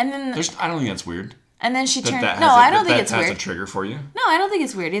Christmas. And then I don't think that's weird. And then she turns. No, I don't think it's weird. That's a trigger for you. No, I don't think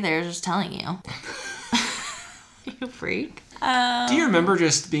it's weird either. I was just telling you. You freak. Do you remember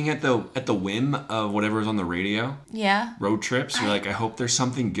just being at the whim of whatever was on the radio? Yeah. Road trips. You're like, I hope there's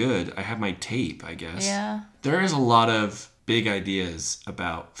something good. I have my tape, I guess. Yeah. There is a lot of big ideas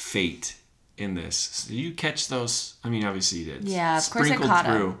about fate in this. Did you catch those? I mean, obviously you did. Yeah, of course I caught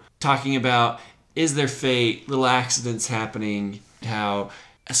them. Talking about, is there fate, little accidents happening, how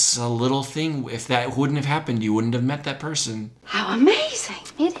it's a little thing, if that wouldn't have happened, you wouldn't have met that person. How amazing.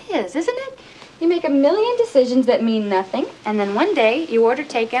 It is, isn't it? You make a million decisions that mean nothing, and then one day you order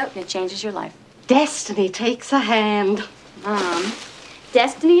takeout and it changes your life. Destiny takes a hand. Mom,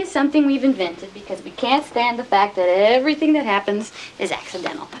 destiny is something we've invented because we can't stand the fact that everything that happens is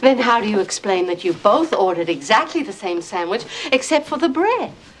accidental. Then how do you explain that you both ordered exactly the same sandwich except for the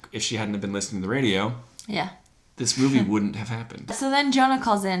bread? If she hadn't have been listening to the radio, yeah, this movie wouldn't have happened. So then Jonah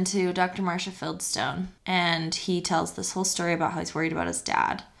calls in to Dr. Marcia Fieldstone, and he tells this whole story about how he's worried about his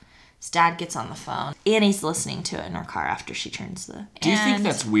dad. His dad gets on the phone. Annie's listening to it in her car after she turns the... Do you think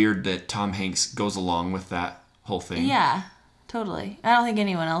that's weird that Tom Hanks goes along with that whole thing? Yeah, totally. I don't think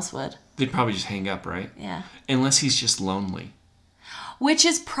anyone else would. They'd probably just hang up, right? Yeah. Unless he's just lonely. Which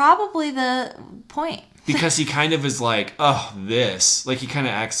is probably the point. Because he kind of is like, oh, this. Like, he kind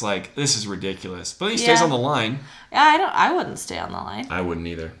of acts like, this is ridiculous. But he stays on the line. Yeah, I wouldn't stay on the line. I wouldn't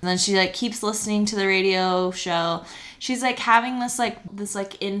either. And then she, like, keeps listening to the radio show. She's, like, having this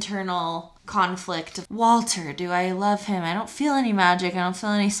internal conflict of, Walter, do I love him? I don't feel any magic. I don't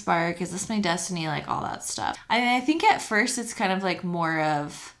feel any spark. Is this my destiny? Like, all that stuff. I think at first it's kind of, like, more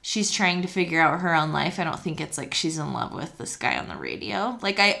of she's trying to figure out her own life. I don't think it's, like, she's in love with this guy on the radio.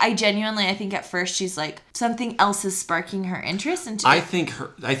 Like, I genuinely, I think at first she's, like, something else is sparking her interest. I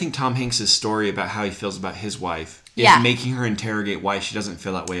think Tom Hanks' story about how he feels about his wife is making her interrogate why she doesn't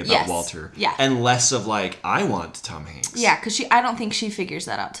feel that way about Walter. Yeah. And less of like, I want Tom Hanks. Yeah, because I don't think she figures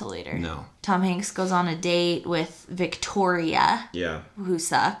that out till later. No. Tom Hanks goes on a date with Victoria. Yeah. Who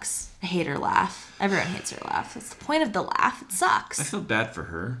sucks. I hate her laugh. Everyone hates her laugh. That's the point of the laugh. It sucks. I feel bad for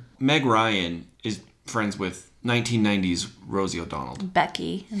her. Meg Ryan is friends with 1990s Rosie O'Donnell.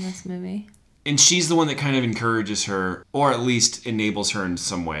 Becky in this movie. And she's the one that kind of encourages her, or at least enables her in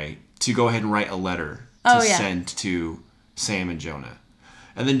some way, to go ahead and write a letter to send to Sam and Jonah.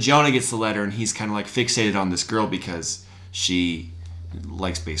 And then Jonah gets the letter and he's kind of like fixated on this girl because she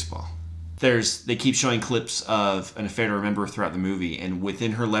likes baseball. They keep showing clips of An Affair to Remember throughout the movie, and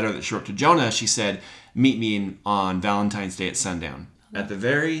within her letter that she wrote to Jonah, she said, meet me on Valentine's Day at sundown at the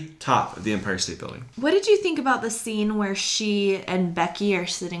very top of the Empire State Building. What did you think about the scene where she and Becky are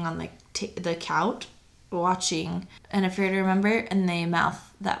sitting on the couch watching An Affair to Remember and they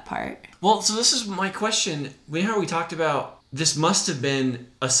mouth that part? Well, so this is my question. Remember we talked about this must have been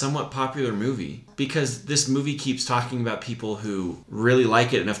a somewhat popular movie because this movie keeps talking about people who really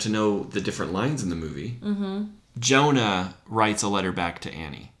like it enough to know the different lines in the movie. Mm-hmm. Jonah writes a letter back to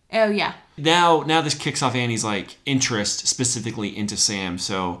Annie. Oh, yeah. Now this kicks off Annie's like interest specifically into Sam,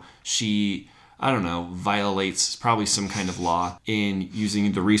 so she, I don't know, violates probably some kind of law in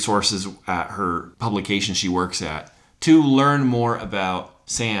using the resources at her publication she works at to learn more about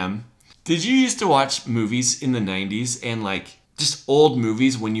Sam. Did you used to watch movies in the 90s and like just old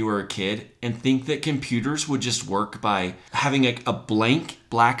movies when you were a kid and think that computers would just work by having a blank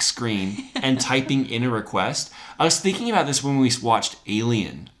black screen and typing in a request? I was thinking about this when we watched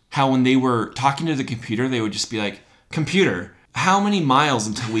Alien. How when they were talking to the computer, they would just be like, computer, how many miles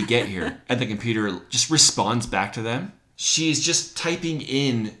until we get here? And the computer just responds back to them. She's just typing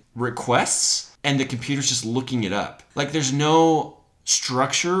in requests and the computer's just looking it up. Like there's no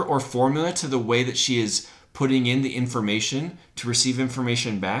structure or formula to the way that she is putting in the information to receive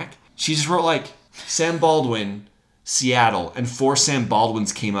information back. She just wrote like Sam Baldwin, Seattle, and 4 Sam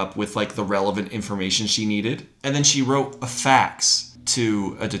Baldwins came up with like the relevant information she needed. And then she wrote a fax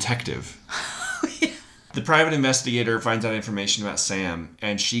to a detective. The private investigator finds out information about Sam,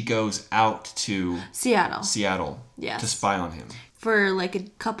 and she goes out to Seattle Yes. to spy on him. For like a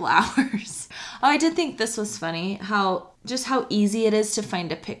couple hours. Oh, I did think this was funny. How easy it is to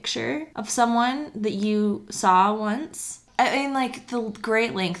find a picture of someone that you saw once. I mean, like, the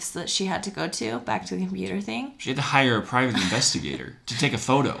great lengths that she had to go to, back to the computer thing. She had to hire a private investigator to take a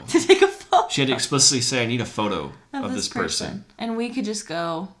photo. She had to explicitly say, I need a photo of this person. And we could just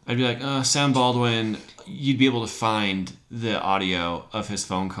go... I'd be like, Sam Baldwin, you'd be able to find the audio of his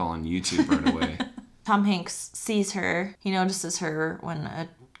phone call on YouTube right away. Tom Hanks sees her. He notices her when a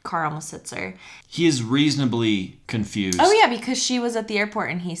car almost hits her. He is reasonably confused. Oh, yeah, because she was at the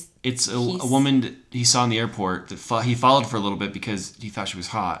airport and It's a woman that he saw in the airport that he followed for a little bit because he thought she was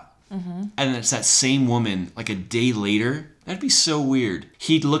hot. Mm-hmm. And it's that same woman, like a day later. That'd be so weird.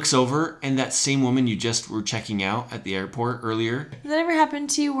 He looks over, and that same woman you just were checking out at the airport earlier. Has that ever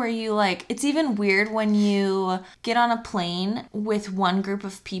happened to you where you, like, it's even weird when you get on a plane with one group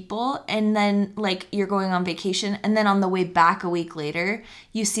of people and then, like, you're going on vacation, and then on the way back a week later,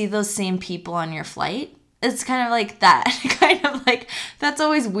 you see those same people on your flight? It's kind of like that. Kind of like, that's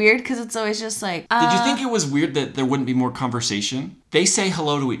always weird because it's always just like... Did you think it was weird that there wouldn't be more conversation? They say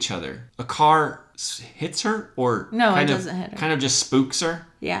hello to each other. A car hits her or no, it doesn't hit her. Kind of just spooks her?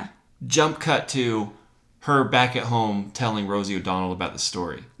 Yeah. Jump cut to her back at home telling Rosie O'Donnell about the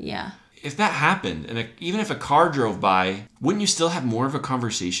story. Yeah. If that happened, and even if a car drove by, wouldn't you still have more of a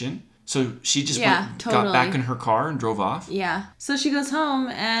conversation? So she just got back in her car and drove off? Yeah. So she goes home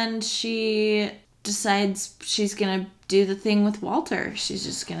and she decides she's going to do the thing with Walter. She's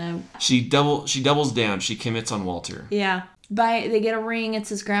just going to... She doubles down. She commits on Walter. Yeah. They get a ring. It's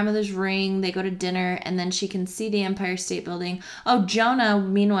his grandmother's ring. They go to dinner, and then she can see the Empire State Building. Oh, Jonah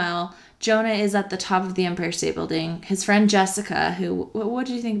is at the top of the Empire State Building. His friend Jessica, what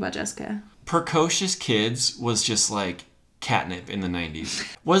did you think about Jessica? Precocious Kids was just like catnip in the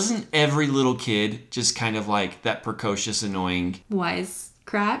 90s. Wasn't every little kid just kind of like that precocious, annoying... Wise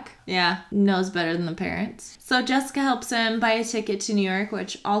crack? Yeah. Knows better than the parents. So Jessica helps him buy a ticket to New York,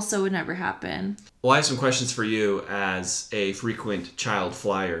 which also would never happen. Well, I have some questions for you as a frequent child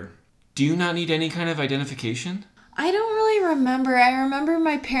flyer. Do you not need any kind of identification? I don't really remember. I remember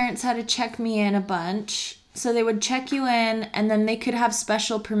my parents had to check me in a bunch. So they would check you in, and then they could have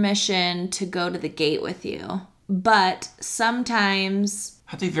special permission to go to the gate with you. But sometimes...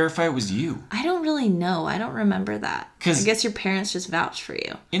 How'd they verify it was you? I don't really know. I don't remember that. I guess your parents just vouched for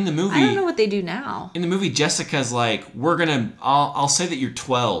you. In the movie... I don't know what they do now. In the movie, Jessica's like, I'll say that you're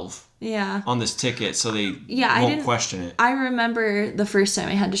 12 on this ticket so they won't question it. I remember the first time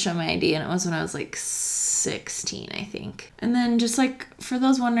I had to show my ID, and it was when I was like 16, I think. And then just like, for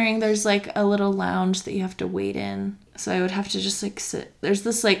those wondering, there's like a little lounge that you have to wait in. So I would have to just like sit. There's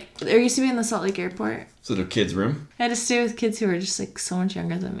this like, there used to be in the Salt Lake airport. So the kids' room? I had to stay with kids who were just like so much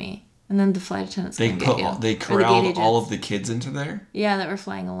younger than me. And then the flight attendants They corralled all of the kids into there? Yeah, that were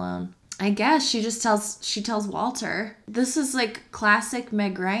flying alone. I guess she tells Walter. This is like classic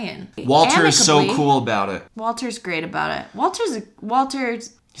Meg Ryan. Walter is so cool about it. Walter's great about it.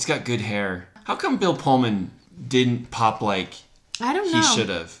 Walter's He's got good hair. How come Bill Pullman didn't pop like I don't know. He should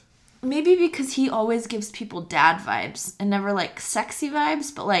have? Maybe because he always gives people dad vibes and never like sexy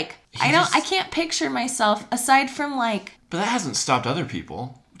vibes, but like I can't picture myself aside from like. But that hasn't stopped other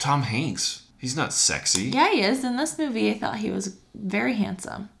people. Tom Hanks, he's not sexy. Yeah, he is. In this movie, I thought he was very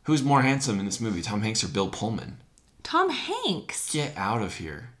handsome. Who's more handsome in this movie, Tom Hanks or Bill Pullman? Tom Hanks. Get out of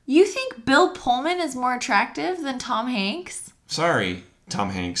here. You think Bill Pullman is more attractive than Tom Hanks? Sorry,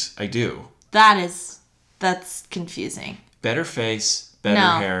 Tom Hanks, I do. That's confusing. Better face, better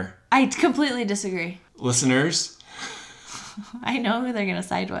hair. I completely disagree. Listeners, I know who they're going to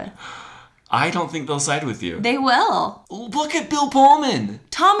side with. I don't think they'll side with you. They will. Look at Bill Pullman.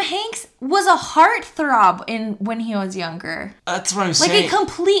 Tom Hanks was a heartthrob when he was younger. That's what I'm saying. Like a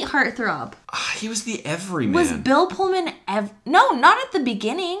complete heartthrob. He was the everyman. Was Bill Pullman No, not at the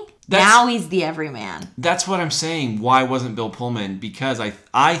beginning. Now he's the everyman. That's what I'm saying. Why wasn't Bill Pullman? Because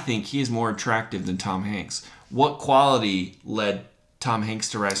I think he is more attractive than Tom Hanks. What quality led Tom Hanks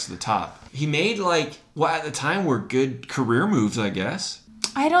to rise to the top? He made like what at the time were good career moves, I guess.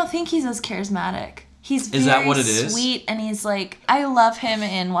 I don't think he's as charismatic. He's very that what it is? Sweet, and he's like, I love him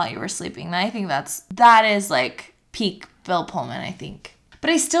in While You Were Sleeping. I think that is like peak Bill Pullman, I think. But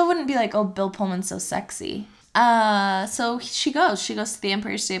I still wouldn't be like, oh, Bill Pullman's so sexy. So she goes to the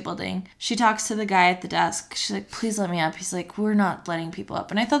Empire State Building. She talks to the guy at the desk. She's like, please let me up. He's like, we're not letting people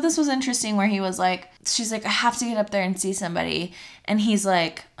up. And I thought this was interesting where he was like, she's like, I have to get up there and see somebody. And he's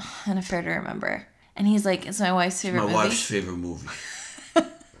like, an affair to remember. And he's like, it's my wife's favorite movie. My wife's favorite movie.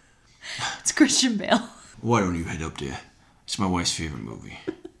 It's Christian Bale. Why don't you head up there? It's my wife's favorite movie.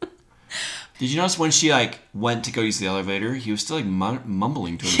 Did you notice when she like went to go use the elevator, he was still like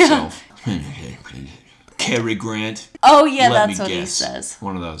mumbling to himself. Cary Grant. Oh yeah, that's what he says.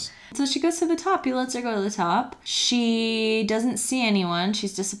 One of those. So she goes to the top. He lets her go to the top. She doesn't see anyone.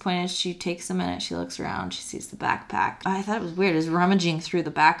 She's disappointed. She takes a minute. She looks around. She sees the backpack. I thought it was weird. It's rummaging through the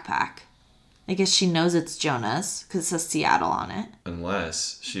backpack. I guess she knows it's Jonah's because it says Seattle on it.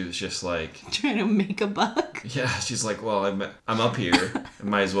 Unless she was just like... trying to make a buck. Yeah, she's like, well, I'm up here. I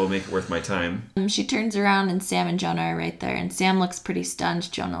might as well make it worth my time. She turns around and Sam and Jonah are right there. And Sam looks pretty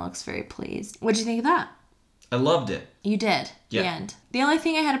stunned. Jonah looks very pleased. What'd you think of that? I loved it. You did. Yeah. The end. The only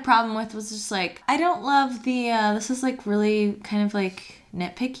thing I had a problem with was just like, I don't love the, this is like really kind of like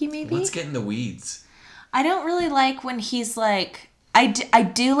nitpicky maybe. Let's get in the weeds. I don't really like when he's like, I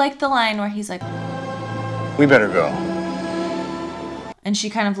do like the line where he's like, We better go. And she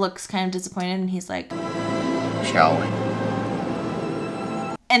kind of looks kind of disappointed and he's like, Shall we?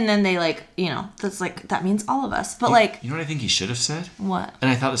 And then they like, you know, that's like, that means all of us. But like... You know what I think he should have said? What?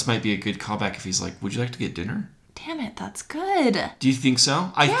 And I thought this might be a good callback if he's like, would you like to get dinner? Damn it, that's good. Do you think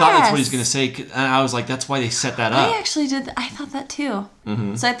so? I thought that's what he's going to say. And I was like, that's why they set that up. I actually did. I thought that too.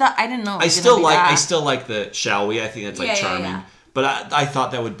 Mm-hmm. So I didn't know. I still like the shall we. I think that's like charming. Yeah. But I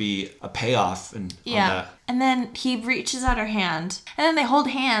thought that would be a payoff. And yeah. On that. And then he reaches out her hand. And then they hold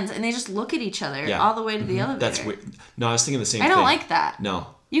hands and they just look at each other all the way to the elevator. That's weird. No, I was thinking the same thing. I don't like that. No.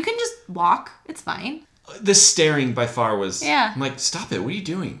 You can just walk. It's fine. The staring by far was... Yeah. I'm like, stop it. What are you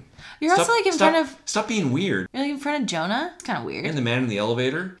doing? You're also like in front of... Stop being weird. You're like in front of Jonah. It's kind of weird. And the man in the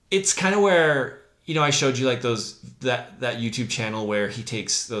elevator. It's kind of where... You know, I showed you like that YouTube channel where he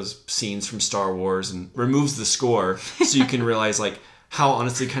takes those scenes from Star Wars and removes the score so you can realize like how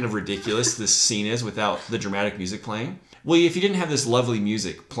honestly kind of ridiculous this scene is without the dramatic music playing. Well, if you didn't have this lovely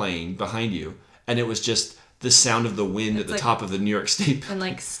music playing behind you and it was just the sound of the wind at the top of the New York State... And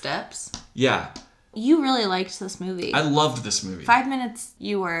like steps. Yeah. You really liked this movie. I loved this movie. 5 minutes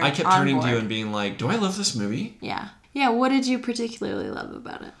you were I kept turning to you and being like, do I love this movie? Yeah. Yeah, what did you particularly love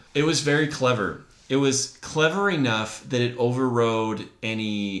about it? It was very clever. It was clever enough that it overrode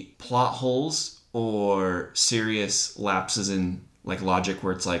any plot holes or serious lapses in like logic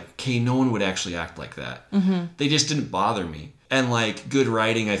where it's like, okay, no one would actually act like that. Mm-hmm. They just didn't bother me. And like good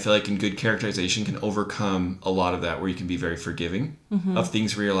writing, I feel like, and good characterization can overcome a lot of that where you can be very forgiving of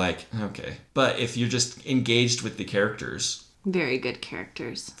things where you're like, okay. But if you're just engaged with the characters... Very good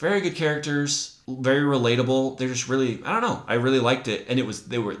characters. Very good characters. Very relatable. They're just really... I don't know. I really liked it. And it was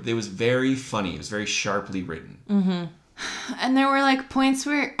very funny. It was very sharply written. Mm-hmm. And there were like points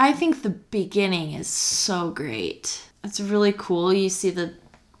where I think the beginning is so great. It's really cool. You see the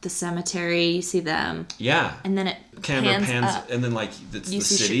cemetery, you see them. Yeah. And then it pans up. And then like it's you the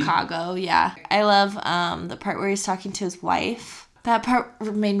see city. Chicago, yeah. I love the part where he's talking to his wife. That part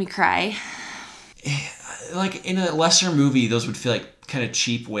made me cry. Like in a lesser movie, those would feel like kind of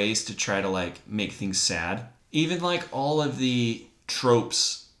cheap ways to try to like make things sad. Even like all of the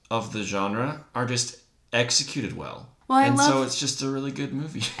tropes of the genre are just executed well. Well, so it's just a really good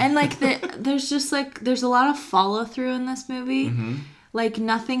movie. And like there's a lot of follow through in this movie. Mm-hmm. Like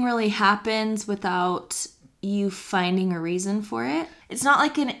nothing really happens without you finding a reason for it. It's not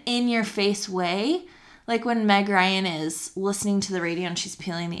like an in-your-face way. Like when Meg Ryan is listening to the radio and she's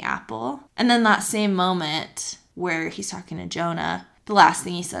peeling the apple. And then that same moment where he's talking to Jonah, the last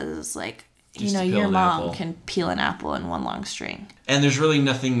thing he says is like, you know, your mom can peel an apple in one long string. And there's really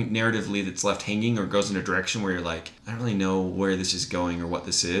nothing narratively that's left hanging or goes in a direction where you're like, I don't really know where this is going or what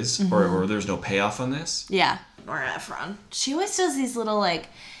this is. Mm-hmm. Or there's no payoff on this. Yeah. Nora Ephron. She always does these little like,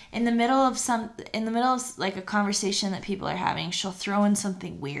 in the middle of like a conversation that people are having, she'll throw in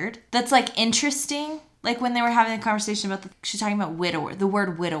something weird that's like interesting. Like when they were having a conversation about she's talking about widower, the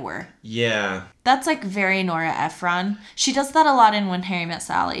word widower. Yeah. That's like very Nora Ephron. She does that a lot in When Harry Met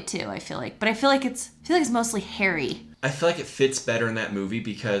Sally too, I feel like. But I feel like it's mostly Harry. I feel like it fits better in that movie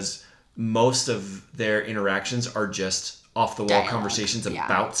because most of their interactions are just off the wall conversations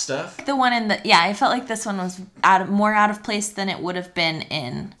about stuff. The one I felt like this one was more out of place than it would have been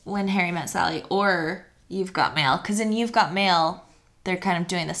in When Harry Met Sally or You've Got Mail. Because in You've Got Mail, they're kind of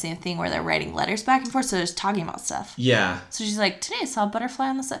doing the same thing where they're writing letters back and forth, so they're just talking about stuff. Yeah. So she's like, today I saw a butterfly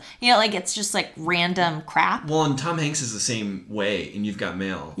on the side. You know, like it's just like random crap. Well, and Tom Hanks is the same way in You've Got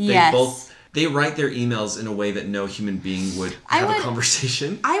Mail. Yes. They write their emails in a way that no human being would have a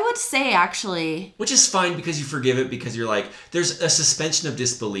conversation. I would say, actually... Which is fine because you forgive it because you're like, there's a suspension of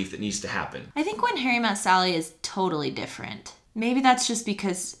disbelief that needs to happen. I think When Harry Met Sally is totally different. Maybe that's just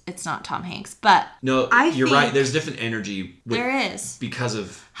because it's not Tom Hanks. But No, you're think right. There's different energy. There is. Because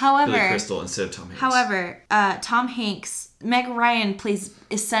of However, Billy Crystal instead of Tom Hanks. However, Tom Hanks, Meg Ryan plays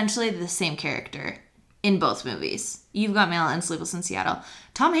essentially the same character in both movies. You've Got Mail and Sleepless in Seattle.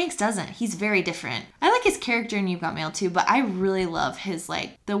 Tom Hanks doesn't. He's very different. I like his character in You've Got Mail too, but I really love his,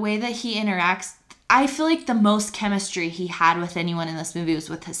 like, the way that he interacts. I feel like the most chemistry he had with anyone in this movie was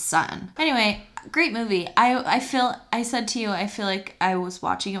with his son. Anyway, great movie. I said to you, I feel like I was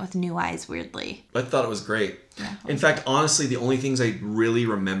watching it with new eyes, weirdly. I thought it was great. Yeah. In fact, honestly, the only things I really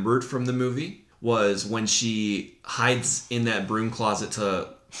remembered from the movie was when she hides in that broom closet to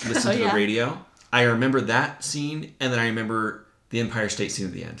listen to the radio. I remember that scene, and then I remember the Empire State scene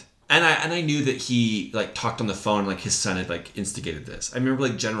at the end. And I knew that he, like, talked on the phone, like his son had, like, instigated this. I remember,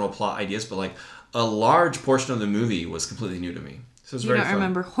 like, general plot ideas, but, like, a large portion of the movie was completely new to me. So it was very fun. You don't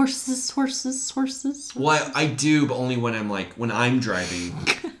remember horses? Well, I do, but only when I'm driving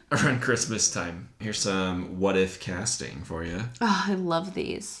around Christmas time. Here's some what if casting for you. Oh, I love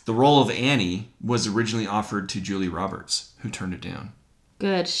these. The role of Annie was originally offered to Julie Roberts, who turned it down.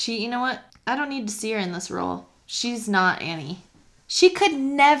 Good. You know what? I don't need to see her in this role. She's not Annie. She could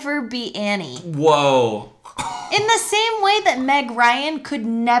never be Annie. Whoa. In the same way that Meg Ryan could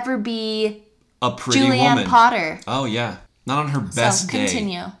never be a pretty Julianne woman. Potter. Oh, yeah. Not on her best day.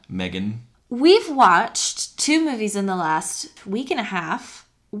 Continue. Megan. We've watched 2 movies in the last week and a half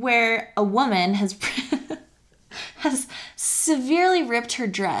where a woman has severely ripped her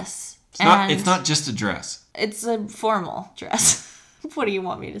dress. It's not just a dress. It's a formal dress. What do you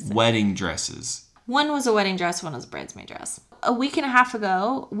want me to say? Wedding dresses. One was a wedding dress, one was a bridesmaid dress. A week and a half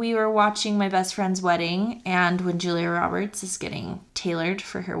ago, we were watching my best friend's wedding, and when Julia Roberts is getting tailored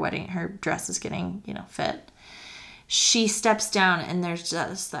for her wedding, her dress is getting, fit. She steps down, and there's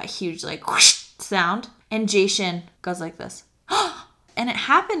just that huge, like, whoosh sound, and Jason goes like this. And it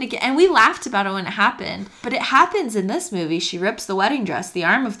happened again, and we laughed about it when it happened, but it happens in this movie. She rips the wedding dress, the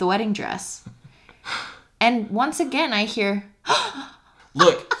arm of the wedding dress. And once again, I hear...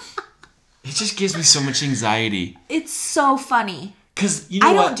 Look, it just gives me so much anxiety. It's so funny. Because, you know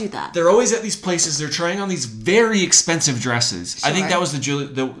I what? don't do that. They're always at these places. They're trying on these very expensive dresses. Sure. I think that was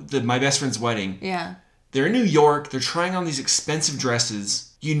the my best friend's wedding. Yeah. They're in New York. They're trying on these expensive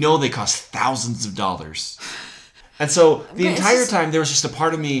dresses. You know they cost thousands of dollars. And so the entire time there was just a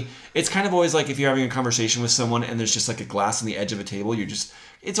part of me. It's kind of always like if you're having a conversation with someone and there's just like a glass on the edge of a table.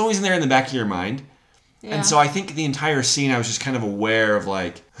 It's always in there in the back of your mind. Yeah. And so I think the entire scene, I was just kind of aware of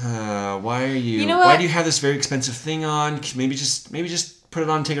like, why do you have this very expensive thing on? Maybe just put it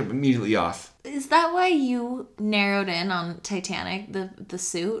on and take it immediately off. Is that why you narrowed in on Titanic, the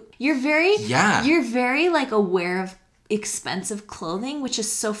suit? You're very like aware of expensive clothing, which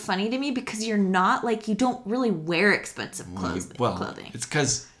is so funny to me because you're not like, you don't really wear expensive clothing. It's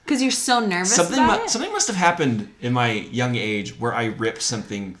because you're so nervous about it? Something must have happened in my young age where I ripped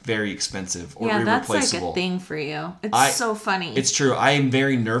something very expensive or irreplaceable. That's like a thing for you. It's so funny. It's true. I am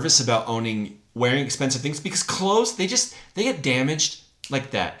very nervous about wearing expensive things because clothes, they get damaged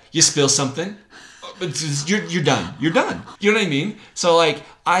like that. You spill something, you're done. You're done. You know what I mean? So like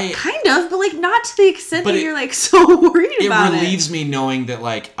kind of, but like not to the extent that you're like so worried about it. It relieves me knowing that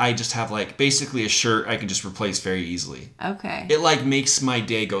like I just have like basically a shirt I can just replace very easily. Okay. It like makes my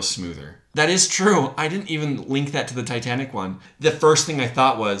day go smoother. That is true. I didn't even link that to the Titanic one. The first thing I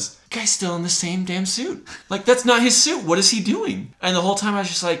thought was, the guy's still in the same damn suit. Like that's not his suit. What is he doing? And the whole time I was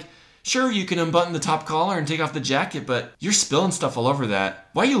just like, sure, you can unbutton the top collar and take off the jacket, but you're spilling stuff all over that.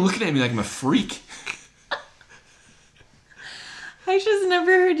 Why are you looking at me like I'm a freak? I just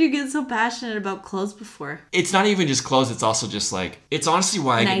never heard you get so passionate about clothes before. It's not even just clothes. It's also just like, it's honestly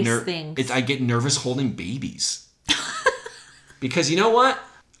why I get nervous holding babies. Because you know what?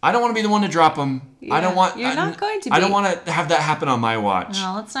 I don't want to be the one to drop them. Yeah, you're not going to be. I don't want to have that happen on my watch.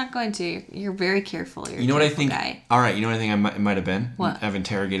 No, it's not going to. You're very careful. You know what I think? Guy. All right, you know what I think it might have been? What? I've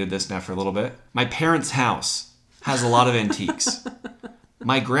interrogated this now for a little bit. My parents' house has a lot of antiques.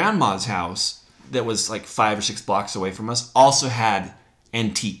 My grandma's house, that was like 5 or 6 blocks away from us, also had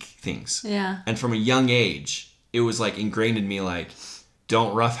antique things. Yeah. And from a young age, it was like ingrained in me like,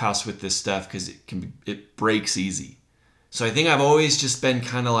 don't roughhouse with this stuff because it breaks easy. So I think I've always just been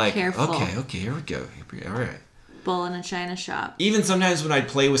kind of like, careful. Okay, here we go. All right. Bull in a china shop. Even sometimes when I'd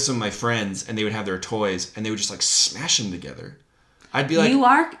play with some of my friends and they would have their toys and they would just like smash them together. I'd be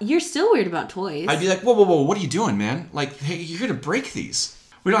like, you're still weird about toys. I'd be like, whoa, what are you doing, man? Like, hey, you're gonna break these.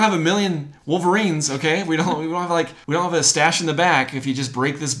 We don't have a million Wolverines, okay? We don't have a stash in the back if you just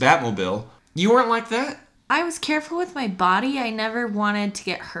break this Batmobile. You weren't like that? I was careful with my body. I never wanted to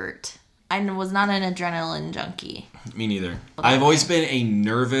get hurt. I was not an adrenaline junkie. Me neither. I've always been a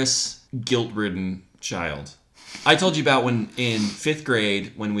nervous, guilt-ridden child. I told you about when in 5th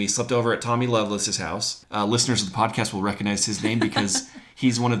grade, when we slept over at Tommy Lovelace's house. Listeners of the podcast will recognize his name because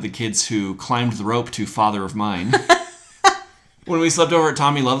he's one of the kids who climbed the rope to Father of Mine. When we slept over at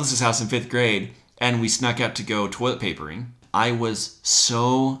Tommy Lovelace's house in 5th grade, and we snuck out to go toilet papering, I was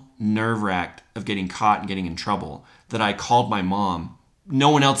so nerve-wracked of getting caught and getting in trouble that I called my mom. No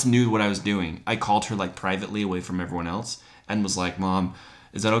one else knew what I was doing. I called her like privately away from everyone else and was like, Mom,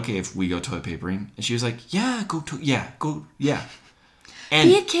 is that okay if we go toilet papering? And she was like, yeah. And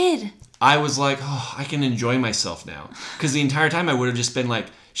be a kid. I was like, oh, I can enjoy myself now. Because the entire time I would have just been like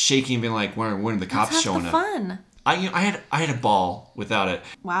shaking, being like, when are the cops showing up? Fun. I had a ball without it.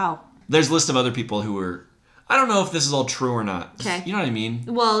 Wow. There's a list of other people who were, I don't know if this is all true or not. Okay. You know what I mean?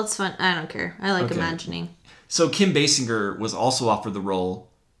 Well, it's fun. I don't care. I like imagining. So Kim Basinger was also offered the role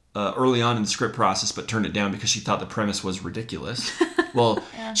early on in the script process, but turned it down because she thought the premise was ridiculous. Well,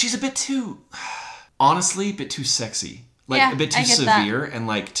 she's a bit too, honestly, a bit too sexy. Like a bit too severe and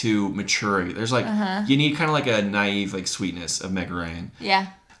like too mature. There's like, you need kind of like a naive like sweetness of Meg Ryan.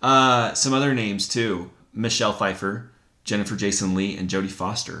 Yeah. Some other names too. Michelle Pfeiffer, Jennifer Jason Leigh, and Jodie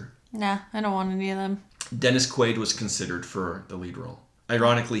Foster. Nah, I don't want any of them. Dennis Quaid was considered for the lead role.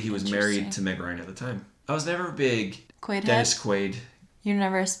 Ironically, he was married to Meg Ryan at the time. I was never a big Quaid Dennis Quaid. You're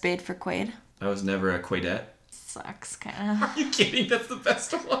never a spade for Quaid? I was never a Quaidette. Sucks, kind of. Are you kidding? That's the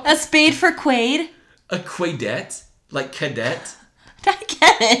best one. A spade for Quaid? A Quaidette? Like cadet? I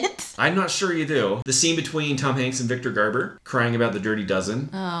get it. I'm not sure you do. The scene between Tom Hanks and Victor Garber, crying about the Dirty Dozen,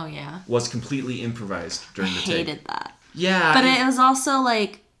 oh yeah, was completely improvised during the take. I hated that. Yeah. But it was also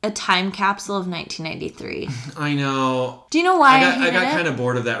like a time capsule of 1993. I know. Do you know why I got kind of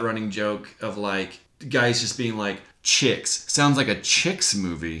bored of that running joke of like guys just being like, chicks. Sounds like a chicks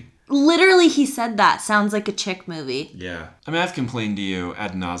movie. Literally, he said that. Sounds like a chick movie. Yeah. I mean, I've complained to you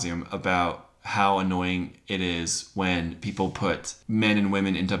ad nauseum about how annoying it is when people put men and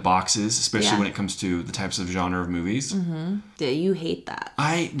women into boxes, especially when it comes to the types of genre of movies. Mm-hmm. Yeah, you hate that.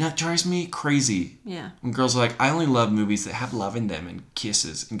 That drives me crazy. Yeah. When girls are like, I only love movies that have love in them and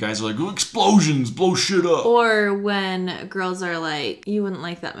kisses. And guys are like, oh, explosions, blow shit up. Or when girls are like, you wouldn't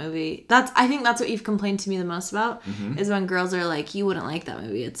like that movie. I think that's what you've complained to me the most about, is when girls are like, you wouldn't like that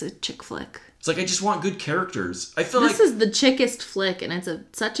movie. It's a chick flick. It's like, I just want good characters. I feel this is the chickest flick, and it's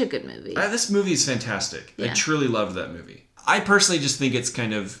such a good movie. This movie is fantastic. Yeah. I truly loved that movie. I personally just think it's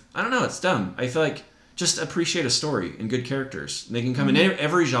kind of, I don't know, it's dumb. I feel like just appreciate a story and good characters. They can come in.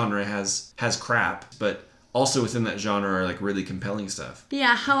 Every genre has crap, but also within that genre are like really compelling stuff.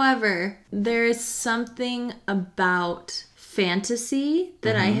 Yeah, however, there is something about fantasy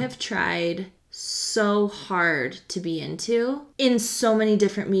that I have tried so hard to be into in so many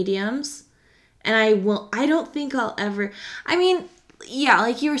different mediums. And I don't think I'll ever, I mean, yeah,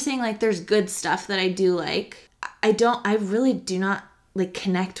 like you were saying, like there's good stuff that I do like. I really do not like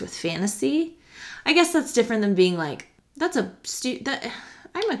connect with fantasy. I guess that's different than being like,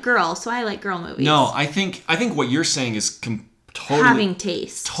 I'm a girl, so I like girl movies. No, I think what you're saying is totally having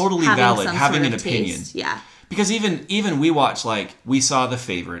taste, totally valid, having an opinion. Taste. Yeah. Because even we watch, like, we saw The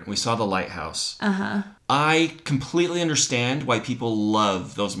Favorite, we saw The Lighthouse. Uh-huh. I completely understand why people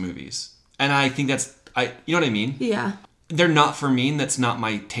love those movies. And I think you know what I mean? Yeah. They're not for me, and that's not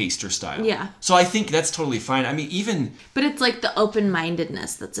my taste or style. Yeah. So I think that's totally fine. I mean, But it's like the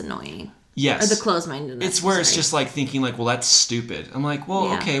open-mindedness that's annoying. Yes. Or the closed-mindedness. It's where it's just like thinking like, well, that's stupid. I'm like,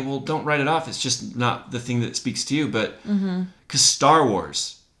 well, okay, well, don't write it off. It's just not the thing that speaks to you. But because Star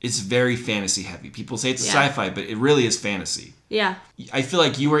Wars is very fantasy heavy. People say it's a sci-fi, but it really is fantasy. Yeah. I feel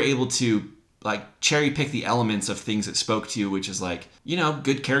like you were able to like cherry pick the elements of things that spoke to you, which is like, you know,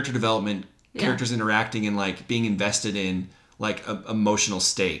 good character development, characters interacting and like being invested in like emotional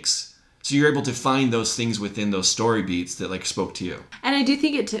stakes. So you're able to find those things within those story beats that like spoke to you. And I do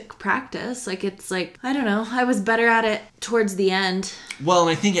think it took practice. Like it's like, I don't know, I was better at it towards the end. Well, and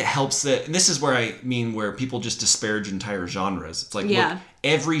I think it helps that, and this is where I mean where people just disparage entire genres. It's like, look,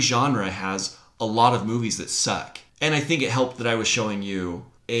 every genre has a lot of movies that suck. And I think it helped that I was showing you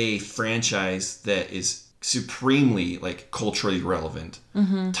a franchise that is supremely like culturally relevant,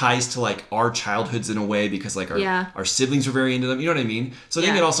 ties to like our childhoods in a way because like our siblings were very into them, you know what I mean? So I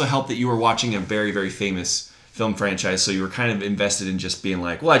think it also helped that you were watching a very, very famous film franchise, so you were kind of invested in just being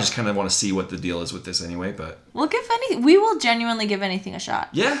like, well, I just kind of want to see what the deal is with this anyway. But we will genuinely give anything a shot.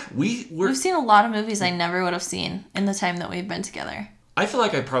 Yeah, we've seen a lot of movies I never would have seen in the time that we've been together. I feel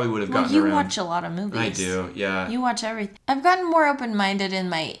like I probably would have Well, gotten you around. watch a lot of movies. I do, yeah. You watch everything. I've gotten more open-minded in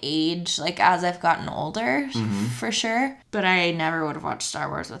my age, like as I've gotten older, for sure. But I never would have watched Star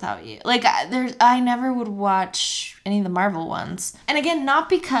Wars without you. Like, I never would watch any of the Marvel ones. And again, not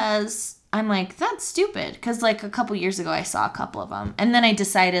because I'm like, that's stupid. Because like a couple years ago, I saw a couple of them. And then I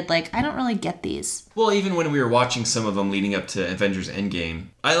decided, like, I don't really get these. Well, even when we were watching some of them leading up to Avengers Endgame,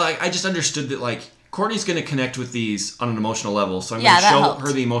 I just understood that, like, Courtney's going to connect with these on an emotional level, so I'm going to show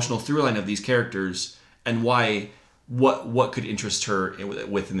her the emotional through line of these characters and why, what could interest her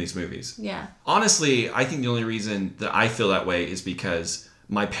within these movies. Yeah. Honestly, I think the only reason that I feel that way is because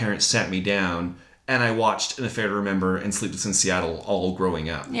my parents sat me down and I watched An Affair to Remember and Sleepless in Seattle all growing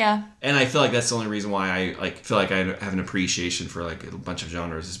up. Yeah. And I feel like that's the only reason why I feel like I have an appreciation for like a bunch of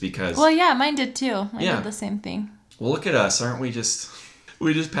genres is because... Well, yeah, mine did too. I did the same thing. Well, look at us. Aren't we just...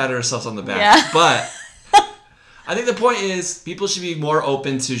 We just patted ourselves on the back. Yeah. But I think the point is people should be more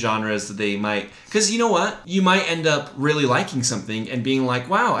open to genres that they might... Because you know what? You might end up really liking something and being like,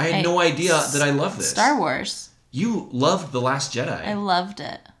 wow, I had no idea that I love this. Star Wars. You loved The Last Jedi. I loved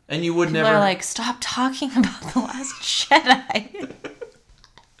it. And you would People never... are like, stop talking about The Last Jedi.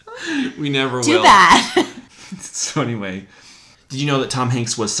 We never will. Too bad. So anyway... Did you know that Tom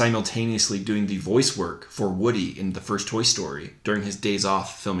Hanks was simultaneously doing the voice work for Woody in the first Toy Story during his days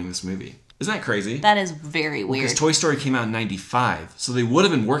off filming this movie? Isn't that crazy? That is very weird. Because Toy Story came out in 95, so they would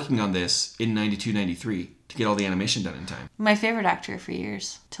have been working on this in 92, 93 to get all the animation done in time. My favorite actor for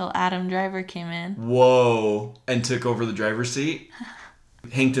years, till Adam Driver came in. Whoa. And took over the driver's seat?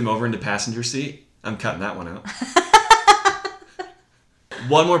 Hanked him over into passenger seat? I'm cutting that one out.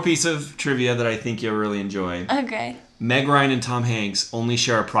 One more piece of trivia that I think you'll really enjoy. Okay. Meg Ryan and Tom Hanks only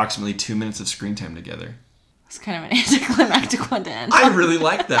share approximately 2 minutes of screen time together. It's kind of an anticlimactic one to end. I really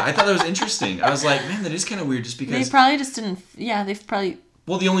liked that. I thought that was interesting. I was like, man, that is kind of weird just because... They probably just didn't... Yeah, they've probably...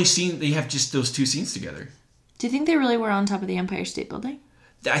 Well, the only scene... They have just those two scenes together. Do you think they really were on top of the Empire State Building?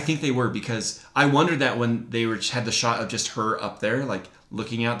 I think they were because I wondered that when they had the shot of just her up there, like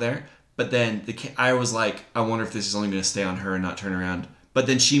looking out there. But then I was like, I wonder if this is only going to stay on her and not turn around. But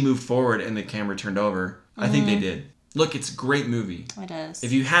then she moved forward and the camera turned over. I think they did. Look, it's a great movie. It is.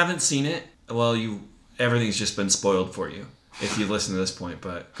 If you haven't seen it, well, everything's just been spoiled for you if you listen to this point.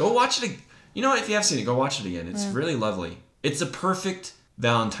 But go watch it. You know what? If you have seen it, go watch it again. It's really lovely. It's a perfect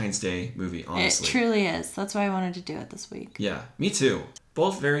Valentine's Day movie, honestly. It truly is. That's why I wanted to do it this week. Yeah, me too.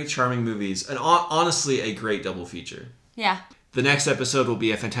 Both very charming movies, and honestly, a great double feature. Yeah. The next episode will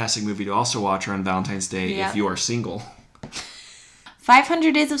be a fantastic movie to also watch on Valentine's Day if you are single.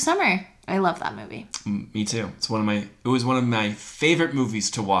 500 Days of Summer. I love that movie. Me too. It was one of my favorite movies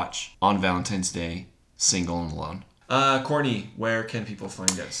to watch on Valentine's Day, single and alone. Courtney, where can people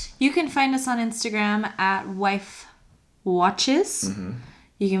find us? You can find us on Instagram at wifewatches. Mm-hmm.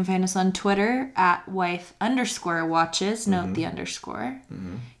 You can find us on Twitter at wife_watches. Note the underscore.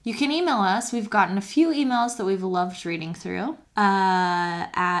 Mm-hmm. You can email us. We've gotten a few emails that we've loved reading through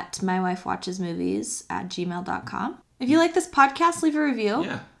at mywifewatchesmovies@gmail.com. If you like this podcast, leave a review.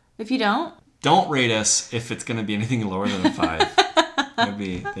 Yeah. If you don't rate us if it's going to be anything lower than a 5. That'd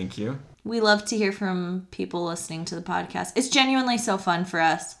be, thank you. We love to hear from people listening to the podcast. It's genuinely so fun for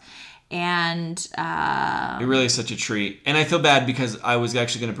us. And it really is such a treat. And I feel bad because I was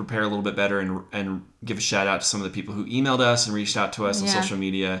actually going to prepare a little bit better and give a shout out to some of the people who emailed us and reached out to us on social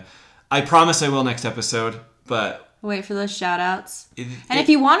media. I promise I will next episode, but... Wait for those shout outs. If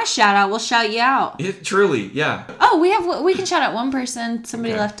you want a shout out, we'll shout you out. Truly, yeah. Oh, we can shout out one person.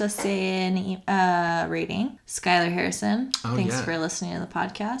 Somebody left us a rating. Skylar Harrison. Thanks for listening to the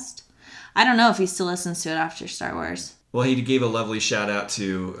podcast. I don't know if he still listens to it after Star Wars. Well, he gave a lovely shout out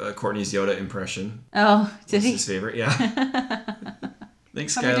to Courtney's Yoda impression. Oh, did he? His favorite, yeah.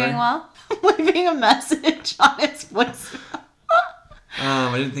 Thanks, Skylar. Hope you're doing well. Leaving a message on his voice.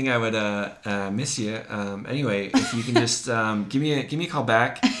 I didn't think I would miss you. Anyway, if you can just give me a call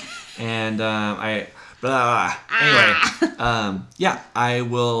back, and Anyway, I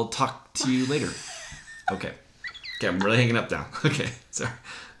will talk to you later. Okay, I'm really hanging up now. Okay, sorry.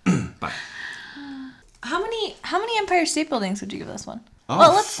 Bye. How many Empire State Buildings would you give this one? Oh,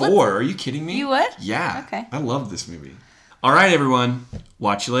 well, 4. Are you kidding me? You would? Yeah. Okay. I love this movie. All right, everyone.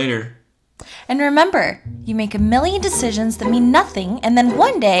 Watch you later. And remember, you make a million decisions that mean nothing, and then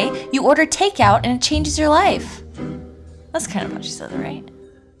one day you order takeout and it changes your life. That's kind of how she said it, right?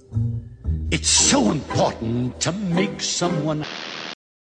 It's so important to make someone